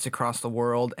units across the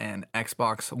world, and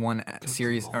Xbox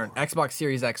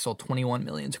Series X sold 21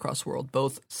 million across the world.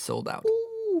 Both sold out.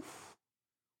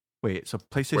 wait, so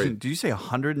PlayStation? Did you say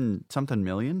 100 and something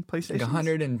million PlayStation? Like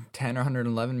 110 or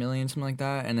 111 million, something like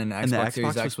that. And then the And the Xbox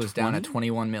Series Xbox X was was down at 20?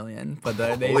 21 million. But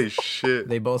Holy shit!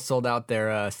 they both sold out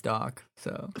their stock.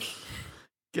 So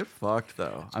Get fucked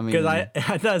though. I mean, because I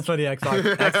thought it's funny.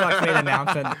 Xbox made an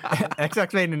announcement.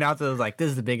 Xbox made an announcement. It was like, this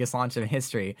is the biggest launch in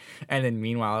history. And then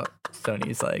meanwhile,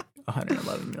 Sony's like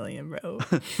 111 million, bro.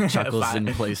 chuckles in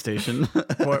PlayStation.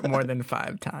 more than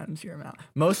 5 times your amount.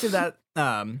 Most of that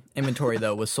inventory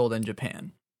though was sold in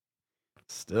Japan.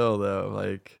 Still though,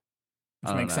 like,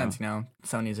 Which makes sense,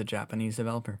 Sony's a Japanese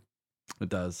developer. It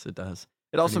does.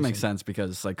 It also makes sense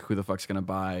because like, who the fuck's gonna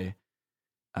buy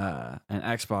an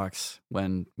Xbox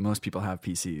when most people have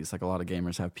PCs? Like a lot of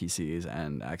gamers have PCs,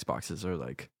 and Xboxes are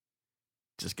like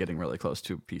just getting really close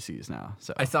to PCs now.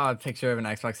 So I saw a picture of an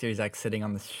Xbox Series X sitting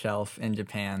on the shelf in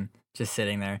Japan, just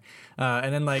sitting there.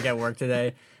 And then like at work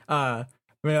today, I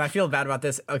mean, I feel bad about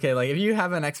this. Okay, like if you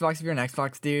have an Xbox, if you're an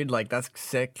Xbox dude, like that's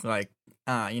sick. Like,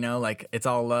 like it's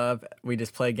all love. We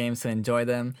just play games to enjoy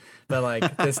them. But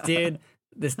like this dude,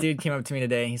 this dude came up to me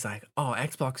today and he's like, "Oh,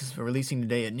 Xbox is releasing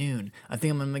today at noon. I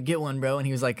think I'm gonna get one, bro." And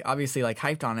he was like, obviously like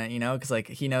hyped on it, you know, because like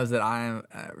he knows that I'm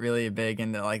really big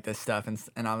into like this stuff,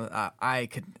 and I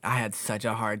had such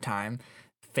a hard time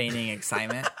feigning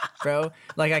excitement, bro.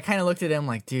 Like I kind of looked at him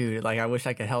like, dude, like I wish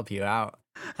I could help you out,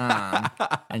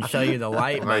 and show you the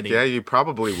light, Like, buddy. yeah, you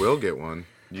probably will get one.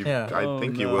 Yeah. I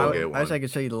think you will get one. I wish I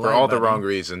could show you the light for all the buddy. wrong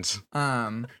reasons.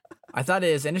 I thought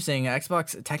it was interesting.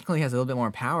 Xbox technically has a little bit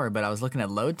more power, but I was looking at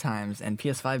load times, and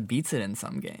PS5 beats it in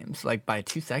some games, like by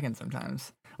 2 seconds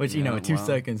sometimes. Which, you know, 2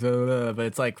 seconds, but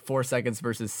it's like 4 seconds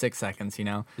versus 6 seconds, you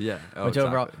know? Yeah. Oh, which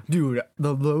overall, dude,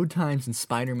 the load times in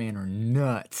Spider-Man are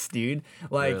nuts, dude.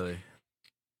 Like, really?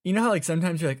 You know how like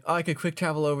sometimes you're like, oh, I could quick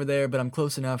travel over there, but I'm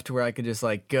close enough to where I could just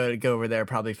like go over there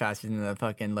probably faster than the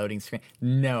fucking loading screen.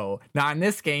 No, not in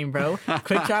this game, bro.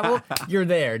 Quick travel, you're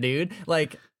there, dude.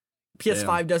 Like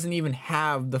PS5 doesn't even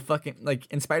have the fucking like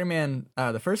in Spider-Man,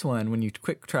 the first one, when you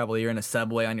quick travel, you're in a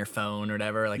subway on your phone or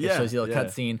whatever. Like it shows you a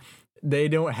cutscene. They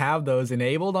don't have those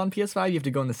enabled on PS5. You have to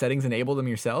go in the settings and enable them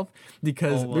yourself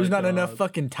because there's not enough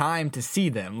fucking time to see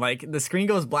them. Like the screen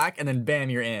goes black and then bam,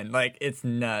 you're in. Like it's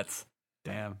nuts.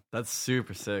 Damn, that's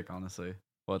super sick, honestly.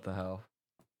 What the hell?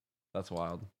 That's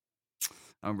wild.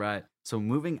 All right, so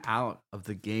moving out of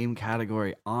the game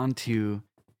category onto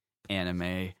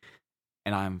anime,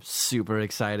 and I'm super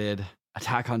excited.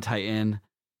 Attack on Titan,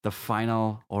 the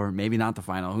final, or maybe not the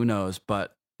final, who knows,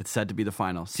 but it's said to be the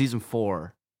final. Season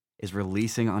 4 is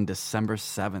releasing on December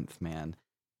 7th, man.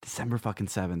 December fucking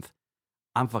 7th.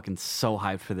 I'm fucking so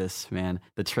hyped for this, man.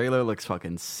 The trailer looks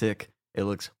fucking sick. It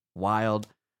looks wild.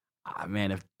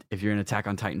 Man, if you're an Attack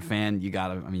on Titan fan, you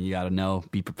gotta know,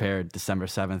 be prepared. December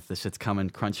 7th, this shit's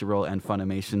coming. Crunchyroll and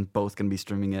Funimation both gonna be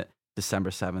streaming it December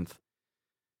 7th.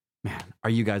 Man, are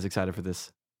you guys excited for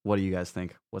this? What do you guys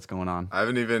think? What's going on? I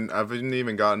haven't even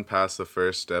gotten past the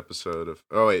second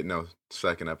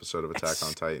episode of Attack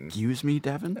on Titan. Excuse me,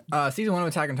 Devin? Season 1 of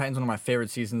Attack on Titan is one of my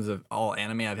favorite seasons of all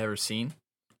anime I've ever seen.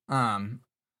 And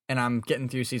I'm getting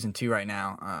through season 2 right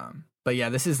now. But yeah,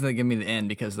 this is gonna be the end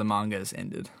because the manga is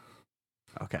ended.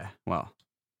 Okay, well.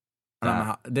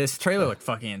 This trailer looked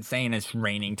fucking insane. It's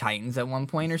raining titans at one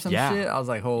point or some shit. I was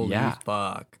like, holy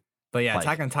fuck. But yeah,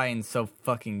 Attack on Titan's so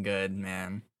fucking good,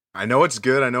 man. I know it's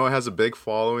good. I know it has a big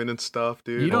following and stuff,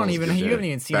 dude. You haven't even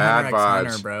seen Bad Hunter x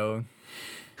Hunter, bro.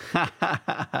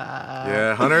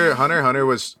 Yeah, Hunter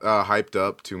was hyped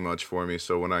up too much for me.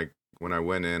 So when I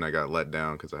went in, I got let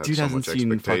down because I had so much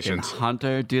expectations.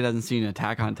 Hunter, dude hasn't seen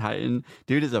Attack on Titan.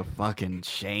 Dude is a fucking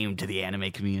shame to the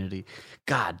anime community.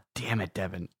 God damn it,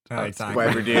 Devin.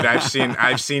 Whatever, dude.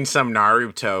 I've seen some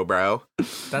Naruto, bro.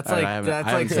 That's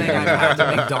like saying I've had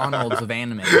the McDonald's of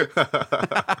anime.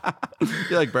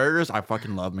 You like burgers? I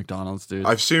fucking love McDonald's, dude.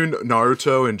 I've seen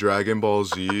Naruto and Dragon Ball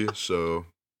Z, so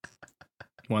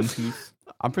One Piece.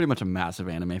 I'm pretty much a massive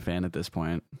anime fan at this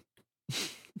point.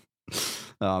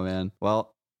 Oh man.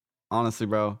 Well, honestly,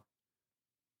 bro,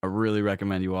 I really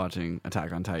recommend you watching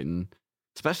Attack on Titan,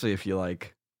 especially if you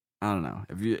like, I don't know,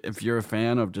 if you're a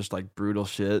fan of just like brutal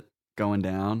shit going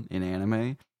down in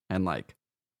anime and like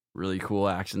really cool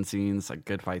action scenes, like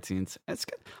good fight scenes. It's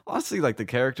good. Honestly, like the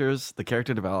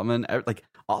character development, like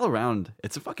all around,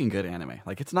 it's a fucking good anime.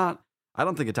 Like it's not. I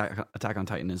don't think Attack on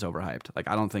Titan is overhyped. Like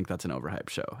I don't think that's an overhyped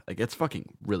show. Like it's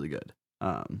fucking really good.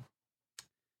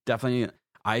 Definitely.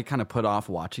 I kind of put off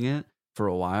watching it for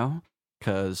a while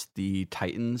because the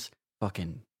Titans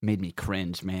fucking made me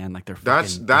cringe, man. Like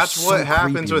that's what so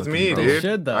happens with me, dude.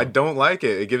 Should, I don't like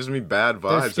it. It gives me bad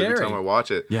vibes every time I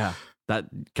watch it. Yeah,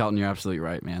 Kelton, you're absolutely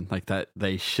right, man. Like that,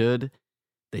 they should.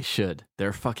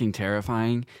 They're fucking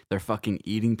terrifying. They're fucking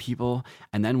eating people.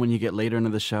 And then when you get later into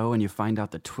the show and you find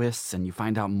out the twists and you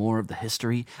find out more of the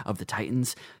history of the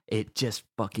Titans, it just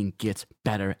fucking gets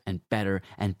better and better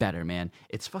and better, man.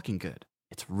 It's fucking good.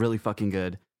 It's really fucking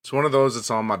good. It's one of those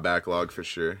that's on my backlog for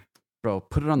sure. Bro,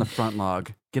 put it on the front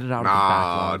log. Get it out of the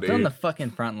backlog. Dude. Put on the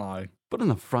fucking front log. Put it in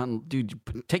the front. Dude,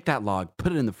 take that log.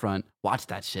 Put it in the front. Watch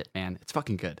that shit, man. It's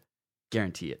fucking good.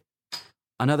 Guarantee it.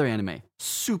 Another anime.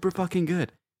 Super fucking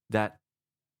good. That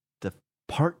the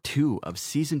part 2 of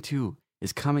season 2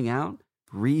 is coming out.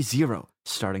 Re:Zero.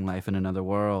 Starting Life in Another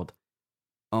World.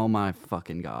 Oh my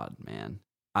fucking God, man.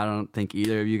 I don't think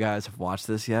either of you guys have watched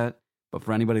this yet. But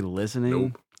for anybody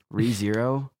listening,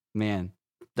 Re:Zero, man,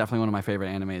 definitely one of my favorite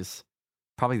animes.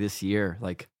 Probably this year,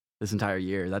 like this entire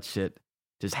year. That shit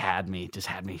just had me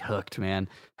hooked, man.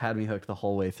 Had me hooked the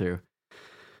whole way through.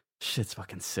 Shit's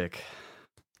fucking sick.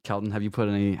 Kelton, have you put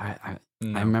any? I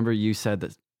remember you said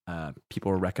that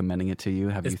people were recommending it to you.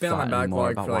 Have you thought any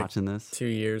more about watching this? 2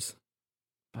 years.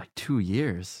 Like 2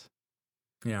 years?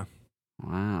 Yeah.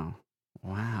 Wow.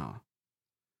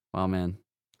 Well, man,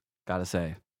 gotta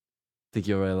say, think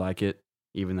you'll really like it,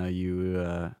 even though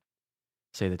you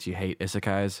say that you hate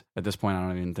isekais. At this point, I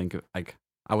don't even think like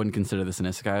I wouldn't consider this an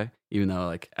isekai, even though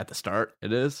like at the start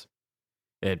it is.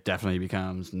 It definitely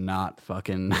becomes not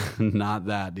fucking not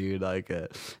that, dude. Like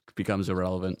it becomes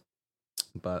irrelevant.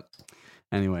 But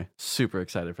anyway, super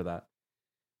excited for that,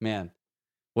 man.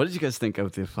 What did you guys think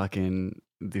of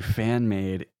the fan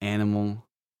made Animal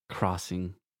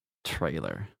Crossing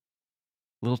trailer?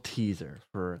 Little teaser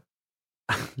for.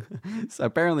 So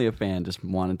apparently a fan just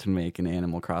wanted to make an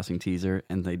Animal Crossing teaser,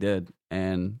 and they did,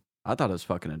 and I thought it was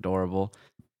fucking adorable.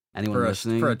 Anyone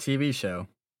listening? For a TV show.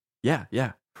 Yeah,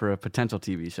 for a potential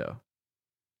TV show.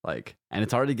 Like, and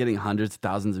it's already getting hundreds of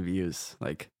thousands of views.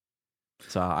 Like,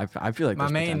 so I feel like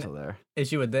there's potential there.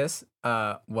 Issue with this,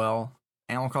 well,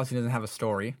 Animal Crossing doesn't have a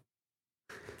story.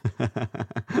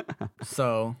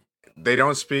 So they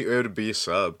don't speak. It would be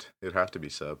subbed. It'd have to be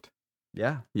subbed.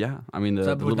 Yeah. I mean,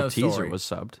 the little teaser was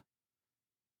subbed.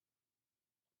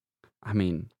 I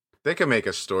mean, they could make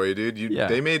a story, dude. Yeah.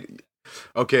 They made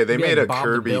a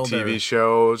Kirby TV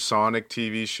show, Sonic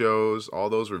TV shows. All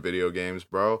those were video games,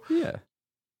 bro. Yeah.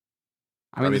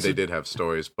 I mean, they did have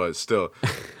stories, but still.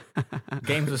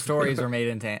 Games with stories were made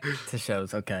into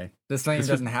shows. Okay, this thing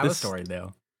doesn't have a story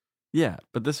though. Yeah,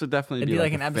 but this would definitely be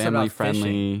like an episode family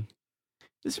friendly.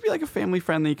 This would be like a family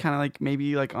friendly kind of like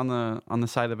maybe like on the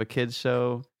side of a kids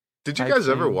show. Did you guys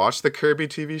ever watch the Kirby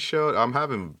TV show? I'm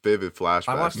having vivid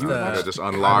flashbacks now. I just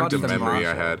unlocked a memory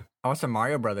I had. I watched a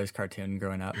Mario Brothers cartoon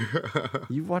growing up.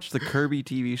 You've watched the Kirby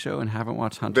TV show and haven't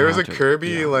watched Hunter There was Hunter. a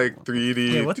Kirby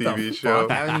 3D TV show.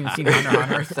 I haven't even seen Hunter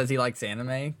Hunter. Says he likes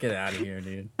anime. Get out of here,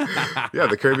 dude. Yeah,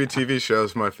 the Kirby TV show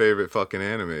is my favorite fucking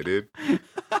anime, dude.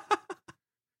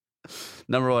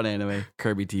 Number 1 anime,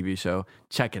 Kirby TV show.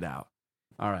 Check it out.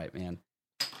 All right, man.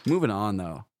 Moving on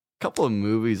though. Couple of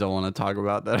movies I want to talk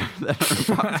about that are about to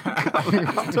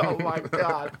come out. Oh my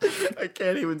god, I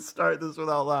can't even start this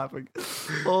without laughing.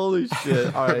 Holy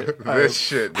shit! All right.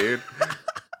 Shit, dude.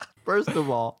 First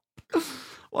of all, I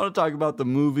want to talk about the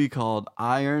movie called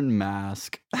Iron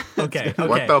Mask. Okay.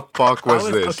 What the fuck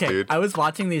was this, dude? I was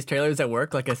watching these trailers at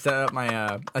work. Like I set up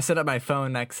my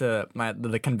phone next to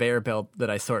the conveyor belt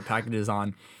that I sort packages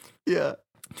on. Yeah.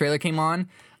 Trailer came on.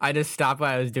 I just stopped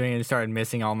what I was doing and started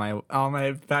missing all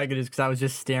my packages because I was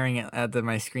just staring at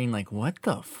my screen like, what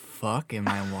the fuck am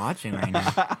I watching right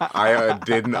now? I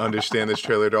didn't understand this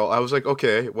trailer at all. I was like,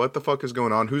 okay, what the fuck is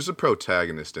going on? Who's the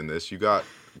protagonist in this? You got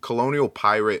colonial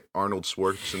pirate Arnold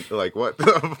Schwarzenegger. Like, what?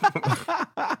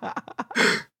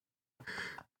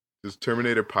 Just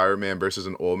Terminator Pirate Man versus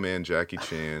an old man Jackie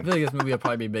Chan. I feel like this movie will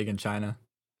probably be big in China.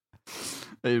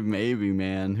 Maybe,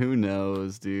 man. Who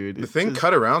knows, dude? The thing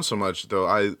cut around so much, though.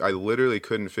 I literally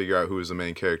couldn't figure out who was the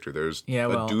main character. There's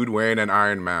a dude wearing an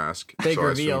iron mask. Big so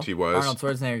reveal. I assumed he was. Arnold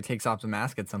Schwarzenegger takes off the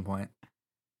mask at some point.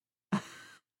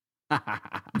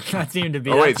 That seemed to be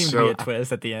a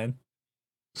twist at the end.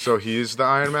 So he's the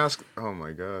Iron Mask? Oh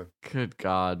my god. Good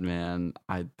god, man.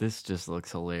 This just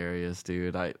looks hilarious,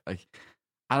 dude. I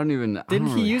don't even.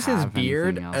 Didn't he use his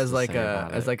beard as like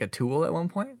a tool at one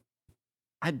point?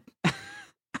 I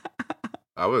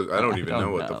don't even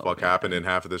know what the fuck happened in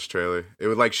half of this trailer. It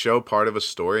would like show part of a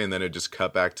story and then it just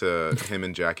cut back to him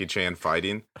and Jackie Chan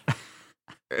fighting.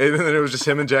 And then it was just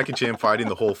him and Jackie Chan fighting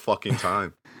the whole fucking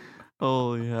time.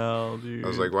 Holy hell, dude. I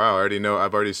was like, wow,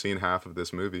 I've already seen half of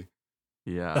this movie.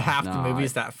 Yeah. The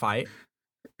movies that fight?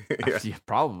 Yeah,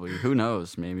 probably. Who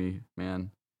knows? Maybe, man.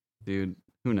 Dude,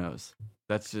 who knows?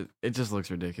 It just looks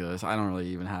ridiculous. I don't really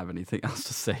even have anything else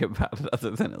to say about it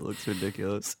other than it looks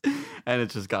ridiculous. And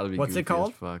it's just got to be What's it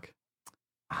called? Fuck.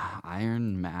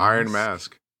 Iron Mask. Iron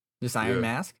Mask. Just Iron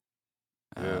Mask?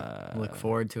 Yeah. Look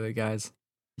forward to it, guys.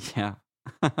 Yeah.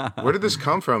 Where did this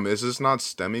come from? Is this not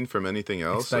stemming from anything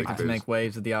else? Expected to make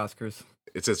waves at the Oscars.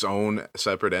 It's its own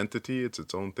separate entity. It's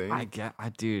its own thing. I guess,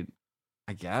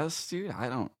 dude. I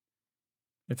don't.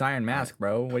 It's Iron Mask,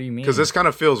 bro. What do you mean? Because this kind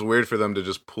of feels weird for them to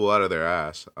just pull out of their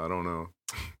ass. I don't know.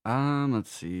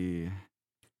 Let's see.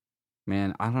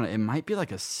 Man, I don't know. It might be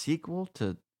like a sequel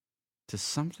to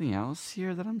something else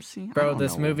here that I'm seeing. Bro,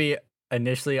 this movie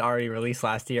initially already released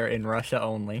last year in Russia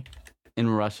only. In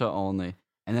Russia only.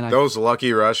 And then those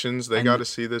lucky Russians, they got to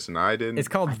see this and I didn't. It's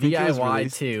called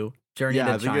VIY 2, Journey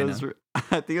to China.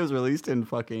 I think it was released in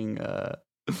fucking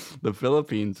the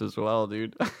Philippines as well,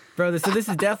 dude. Bro, so this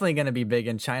is definitely going to be big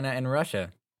in China and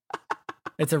Russia.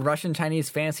 It's a Russian-Chinese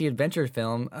fantasy adventure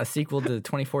film, a sequel to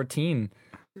 2014.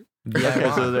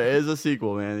 Okay, so there is a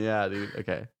sequel, man. Yeah, dude.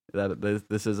 Okay,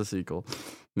 this is a sequel,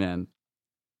 man.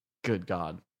 Good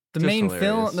God. The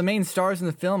main stars in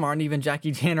the film aren't even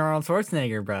Jackie Chan or Arnold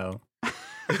Schwarzenegger, bro.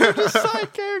 They're just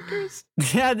side characters.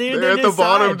 Yeah, dude. They're at the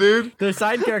bottom, dude. They're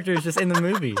side characters just in the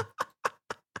movie.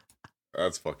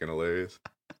 That's fucking hilarious.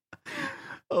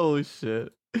 Oh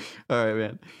shit! All right,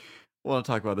 man. I want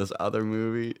to talk about this other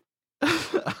movie.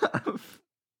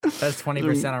 That's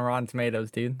 20% on Rotten Tomatoes,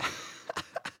 dude.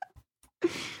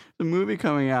 The movie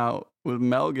coming out with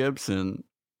Mel Gibson.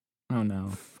 Oh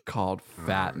no. Called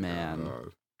Fat Man.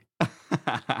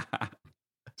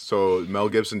 So Mel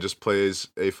Gibson just plays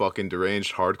a fucking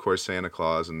deranged hardcore Santa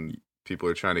Claus and people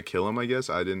are trying to kill him, I guess.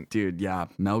 I didn't. Dude, yeah.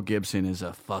 Mel Gibson is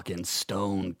a fucking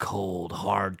stone cold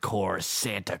hardcore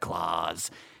Santa Claus.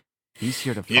 He's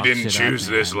here to fuck He didn't shit choose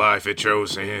up, this man. life, it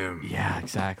chose him. Yeah,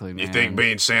 exactly, man. You think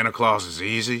being Santa Claus is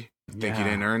easy? You think you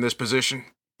didn't earn this position?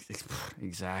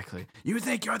 Exactly. You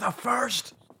think you're the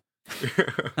first?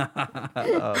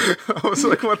 I was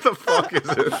like, what the fuck is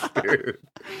this, dude?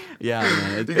 Yeah,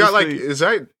 man. You got like, is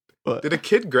that... What? Did a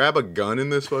kid grab a gun in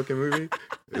this fucking movie?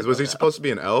 Was he supposed to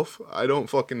be an elf? I don't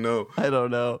fucking know. I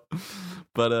don't know.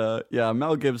 But yeah,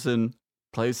 Mel Gibson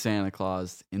plays Santa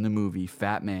Claus in the movie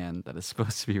Fat Man that is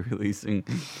supposed to be releasing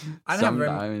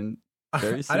sometime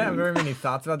very soon. I don't have very many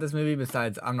thoughts about this movie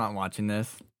besides I'm not watching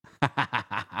this.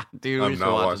 Dude, we should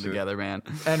watch it together, man.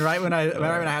 And right when I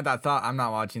had that thought, I'm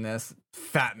not watching this,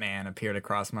 Fat Man appeared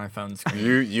across my phone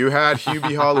screen. You had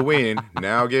Hubie Halloween.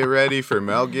 Now get ready for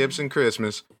Mel Gibson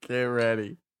Christmas. Get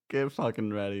ready. Get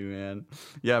fucking ready, man.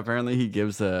 Yeah, apparently he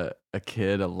gives a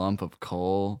kid a lump of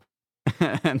coal.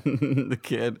 And the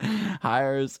kid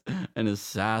hires an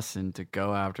assassin to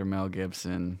go after Mel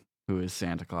Gibson, who is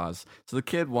Santa Claus. So the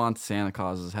kid wants Santa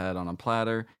Claus's head on a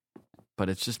platter, but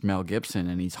it's just Mel Gibson,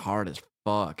 and he's hard as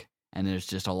fuck. And there's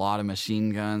just a lot of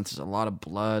machine guns, there's a lot of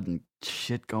blood and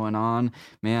shit going on.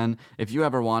 Man, if you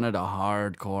ever wanted a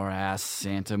hardcore ass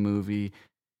Santa movie,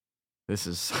 this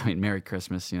is, I mean, Merry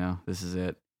Christmas, you know, this is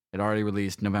it. It already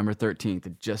released November 13th.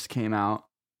 It just came out.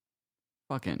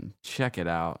 Fucking check it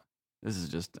out. This is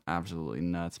just absolutely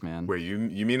nuts, man. Wait, you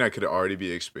mean I could already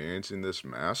be experiencing this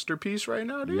masterpiece right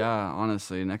now, dude? Yeah,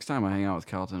 honestly, next time I hang out with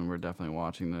Kelton, we're definitely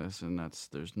watching this, and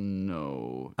there's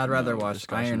no. I'd rather no watch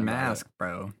Iron Mask, it.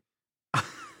 bro.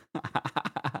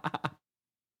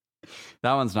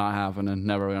 That one's not happening.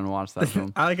 Never gonna watch that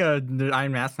film. I like the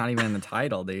Iron Mask not even in the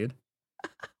title, dude.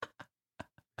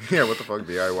 Yeah, what the fuck,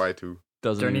 DIY too?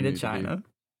 Journey to China.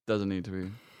 Doesn't need to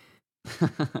be.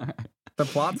 The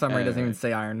plot summary doesn't even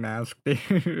say Iron Mask, dude.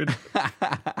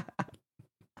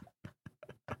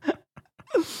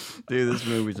 Dude, this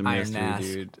movie's a Iron mystery, Mask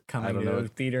dude. coming to a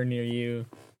theater near you.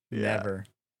 Yeah.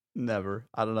 Never.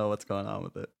 I don't know what's going on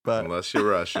with it, but unless you're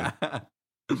Russian.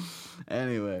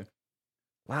 Anyway,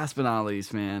 last but not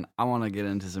least, man, I want to get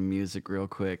into some music real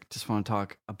quick. Just want to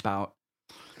talk about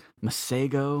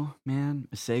Masego, man.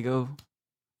 Masego,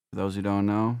 for those who don't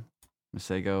know,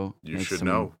 Masego makes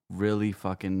some really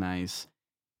fucking nice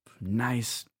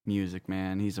music,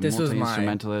 man. He's a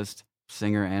multi-instrumentalist,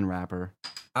 singer, and rapper.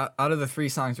 Out of the 3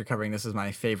 songs we're covering, this is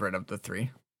my favorite of the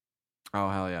 3. Oh,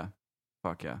 hell yeah.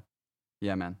 Fuck yeah.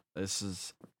 Yeah, man. This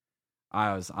is...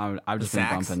 I've just been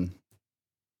bumping.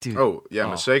 Dude. Oh, yeah.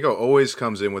 Masego always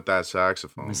comes in with that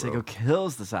saxophone, Masego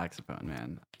kills the saxophone,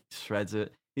 man. Shreds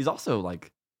it. He's also,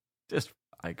 like, just,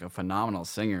 like, a phenomenal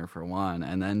singer, for one,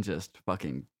 and then just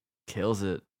fucking kills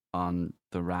it on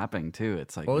the rapping, too.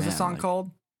 It's like, what was the song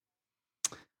called?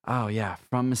 Oh, yeah.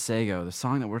 From Masego. The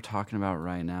song that we're talking about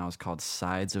right now is called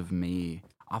Sides of Me,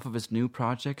 off of his new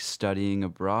project, Studying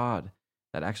Abroad.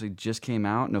 That actually just came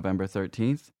out November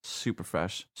 13th. Super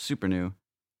fresh, super new.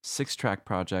 6-track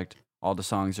project. All the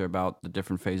songs are about the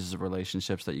different phases of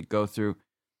relationships that you go through.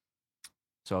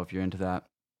 So if you're into that,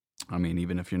 I mean,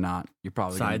 even if you're not, you're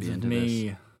probably going to be into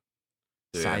this.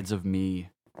 Yeah. Sides of Me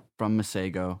from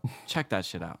Masego. Check that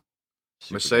shit out.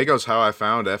 Masego's how I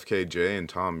found FKJ and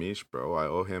Tom Misch, bro. I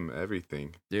owe him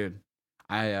everything. Dude,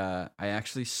 I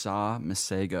actually saw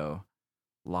Masego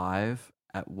live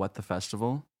at What the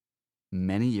Festival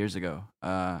many years ago.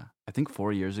 I think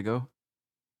 4 years ago,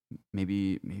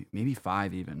 maybe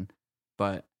 5 even.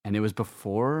 And it was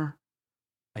before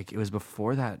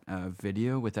that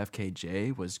video with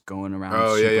FKJ was going around.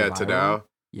 Oh yeah, Tadao.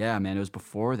 Yeah, man, it was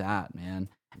before that, man.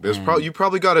 You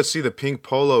probably got to see the Pink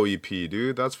Polo EP,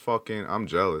 dude. That's fucking. I'm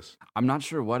jealous. I'm not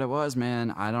sure what it was,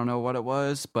 man. I don't know what it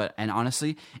was, and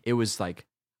honestly, it was like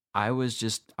I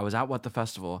was at What the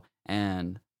Festival,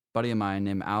 and a buddy of mine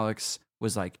named Alex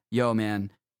was like, "Yo,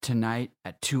 man, tonight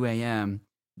at 2 a.m."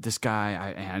 This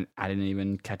guy, I didn't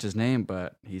even catch his name,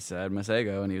 but he said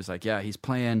Masego, and he was like, "Yeah, he's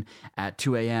playing at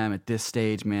 2 a.m. at this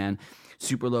stage, man.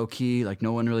 Super low key, like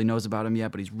no one really knows about him yet,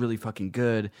 but he's really fucking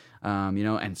good, you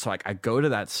know." And so like I go to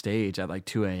that stage at like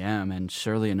 2 a.m. and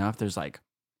surely enough, there's like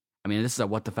I mean, this is at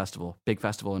What the Festival, big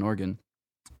festival in Oregon,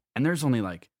 and there's only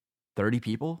like 30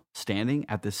 people standing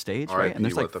at this stage, right? And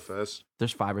there's like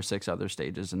there's 5 or 6 other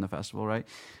stages in the festival, right?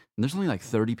 And there's only like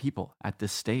 30 people at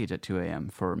this stage at 2 a.m.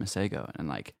 for Masego, and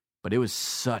like, but it was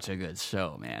such a good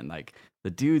show, man. Like the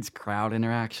dude's crowd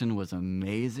interaction was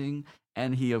amazing,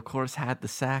 and he of course had the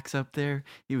sax up there.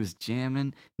 He was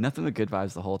jamming, nothing but good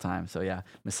vibes the whole time. So yeah,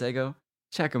 Masego,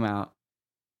 check him out.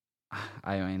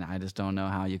 I mean, I just don't know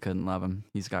how you couldn't love him.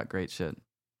 He's got great shit.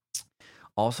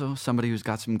 Also, somebody who's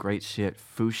got some great shit,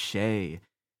 Fouché.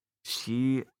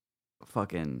 She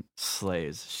fucking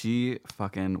slays. She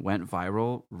fucking went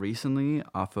viral recently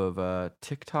off of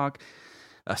TikTok.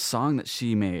 A song that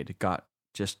she made got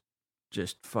just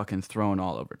fucking thrown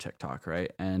all over TikTok,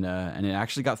 right? And it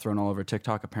actually got thrown all over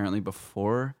TikTok apparently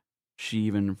before she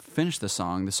even finished the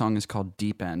song. The song is called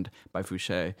Deep End by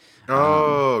Fouché.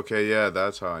 Oh, okay, yeah,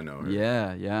 that's how I know her.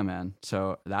 Yeah, man.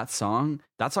 So that song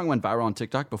went viral on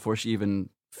TikTok before she even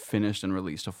finished and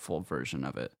released a full version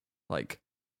of it. Like,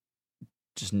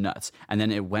 just nuts. And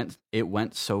then it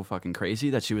went so fucking crazy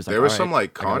that she was like, there was some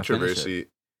like controversy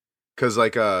because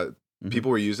like people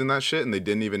were using that shit and they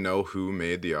didn't even know who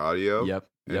made the audio. Yep.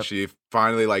 And she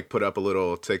finally like put up a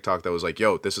little TikTok that was like,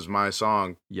 yo, this is my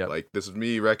song. Yep. Like, this is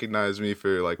me. Recognize me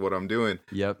for like what I'm doing.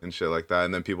 Yep. And shit like that.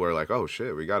 And then people are like, oh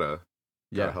shit, we gotta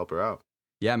help her out.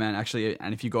 Yeah, man. Actually,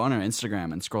 and if you go on her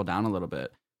Instagram and scroll down a little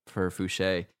bit for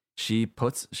Fouché, she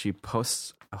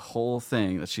posts a whole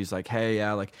thing that she's like, hey,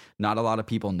 yeah, like not a lot of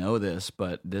people know this,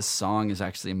 but this song is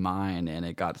actually mine, and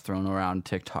it got thrown around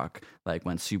TikTok, like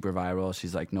went super viral.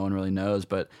 She's like, no one really knows,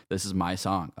 but this is my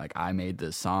song. Like, I made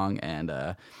this song. And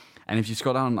if you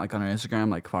scroll down like on her Instagram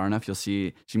like far enough, you'll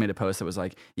see she made a post that was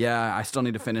like, yeah, I still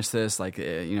need to finish this, like,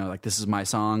 like this is my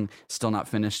song, still not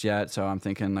finished yet, so I'm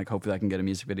thinking like hopefully I can get a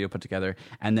music video put together.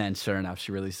 And then sure enough,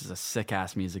 she releases a sick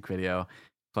ass music video.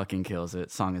 Fucking kills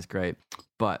it. Song is great.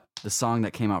 But the song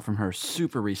that came out from her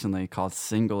super recently called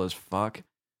Single as Fuck,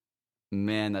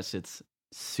 man, that shit's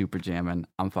super jamming.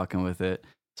 I'm fucking with it,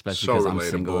 especially because I'm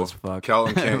single as fuck.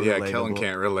 Kelton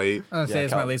can't relate. I would say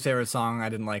it's my least favorite song. I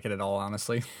didn't like it at all,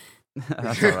 honestly.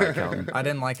 That's all right, Kelton. I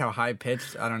didn't like how high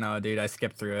pitched. I don't know, dude. I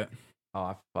skipped through it. Oh,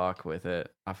 I fuck with it.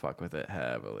 I fuck with it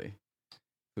heavily.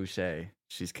 Fouché,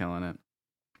 she's killing it.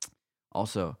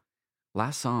 Also,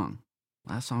 last song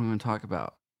we're gonna talk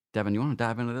about. Devin, you want to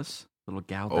dive into this little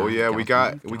gal dive? Oh yeah, we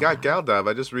got gal dive.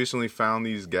 I just recently found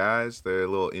these guys. They're a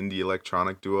little indie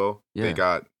electronic duo. Yeah. They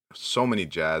got so many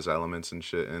jazz elements and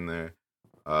shit in there.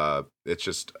 It's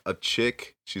just a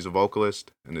chick, she's a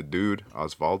vocalist, and a dude,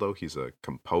 Osvaldo, he's a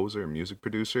composer, music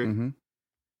producer. Mm-hmm.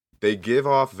 They give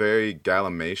off very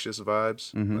Gallimacious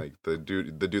vibes, like the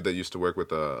dude that used to work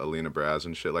with Alina Braz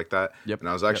and shit like that. Yep. And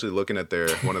I was actually looking at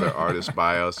one of their artist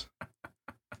bios,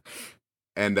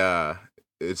 and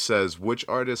it says, which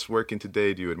artists working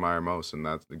today do you admire most? And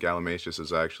that Gallimacious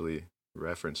is actually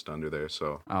referenced under there.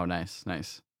 So nice.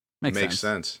 Makes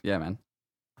sense. Yeah, man.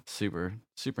 Super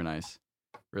nice.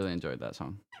 Really enjoyed that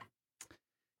song.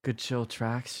 Good chill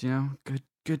tracks,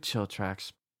 good chill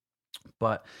tracks.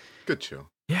 But good chill.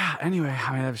 Yeah, anyway,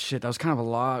 I mean, that was kind of a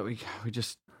lot. We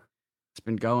just, it's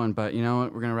been going, but you know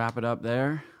what? We're going to wrap it up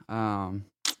there. Man,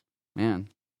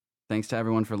 thanks to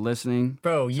everyone for listening.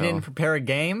 Bro, you didn't prepare a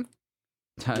game?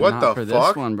 What Not the for fuck?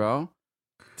 This one, bro.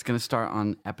 It's going to start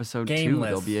on episode 2.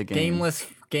 There'll be a game.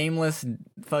 Gameless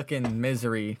fucking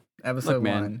misery. Episode 1.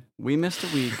 Man, we missed a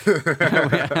week.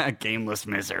 Gameless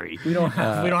misery. We don't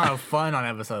have fun on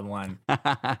episode 1.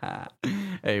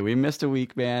 Hey, we missed a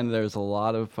week, man. There's a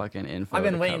lot of fucking info. I've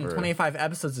been waiting 25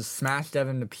 episodes to smash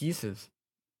Devin to pieces.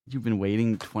 You've been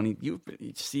waiting 20.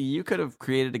 You could have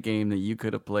created a game that you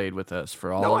could have played with us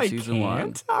for all of season 1.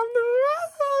 I'm the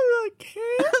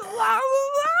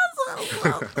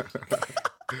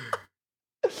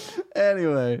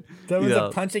Anyway, that was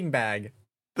a punching bag.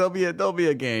 There'll be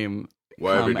a game.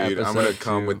 Whatever, dude. I'm gonna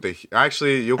come with the.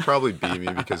 Actually, you'll probably beat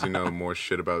me because you know more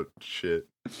shit about shit.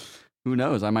 Who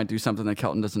knows? I might do something that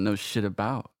Kelton doesn't know shit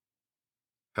about.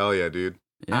 Hell yeah, dude.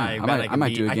 Yeah, I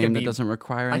might do a game that doesn't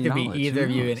require any knowledge. I could beat either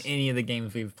of you in any of the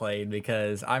games we've played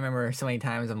because I remember so many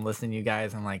times I'm listening to you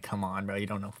guys. I'm like, come on, bro, you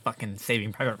don't know fucking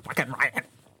Saving Private fucking Ryan.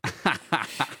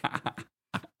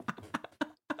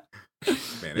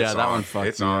 Man, yeah, that one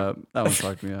fucked me up. That one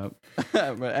fucked me up.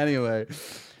 But anyway,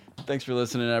 thanks for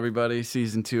listening, everybody.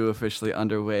 Season 2 officially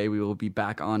underway. We will be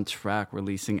back on track,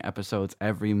 releasing episodes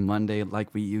every Monday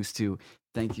like we used to.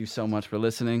 Thank you so much for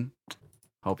listening.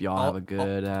 Hope y'all have a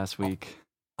good ass week.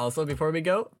 Also, before we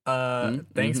go,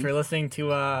 thanks for listening to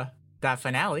that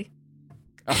finale.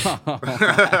 Oh my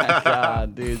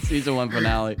god, dude. Season 1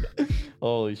 finale.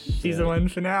 Holy shit. Season 1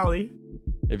 finale.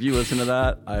 If you listen to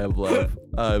that, I have love.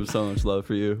 I have so much love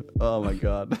for you. Oh my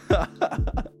god.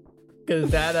 Because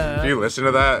that if you listen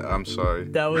to that, I'm sorry.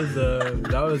 That was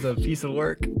a piece of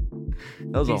work.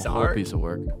 That was a whole piece of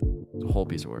work. It's a whole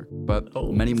piece of work. But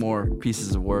many more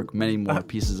pieces of work, many more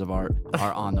pieces of art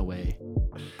are on the way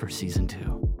for season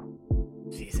 2.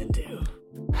 Season 2.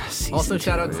 Also,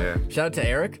 shout out to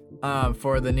Eric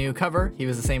for the new cover. He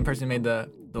was the same person who made the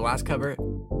last cover.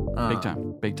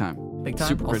 Big time.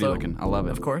 Super pretty also, looking. I love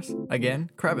it. Of course.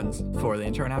 Again, Krebins for the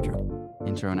intro and outro.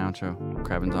 Intro and outro.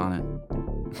 Krebins on it.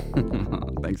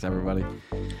 Thanks, everybody.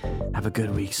 Have a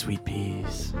good week, sweet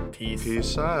peas.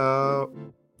 Peace out.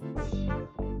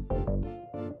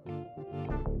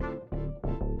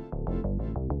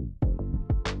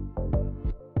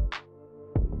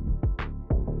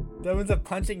 That was a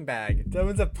punching bag.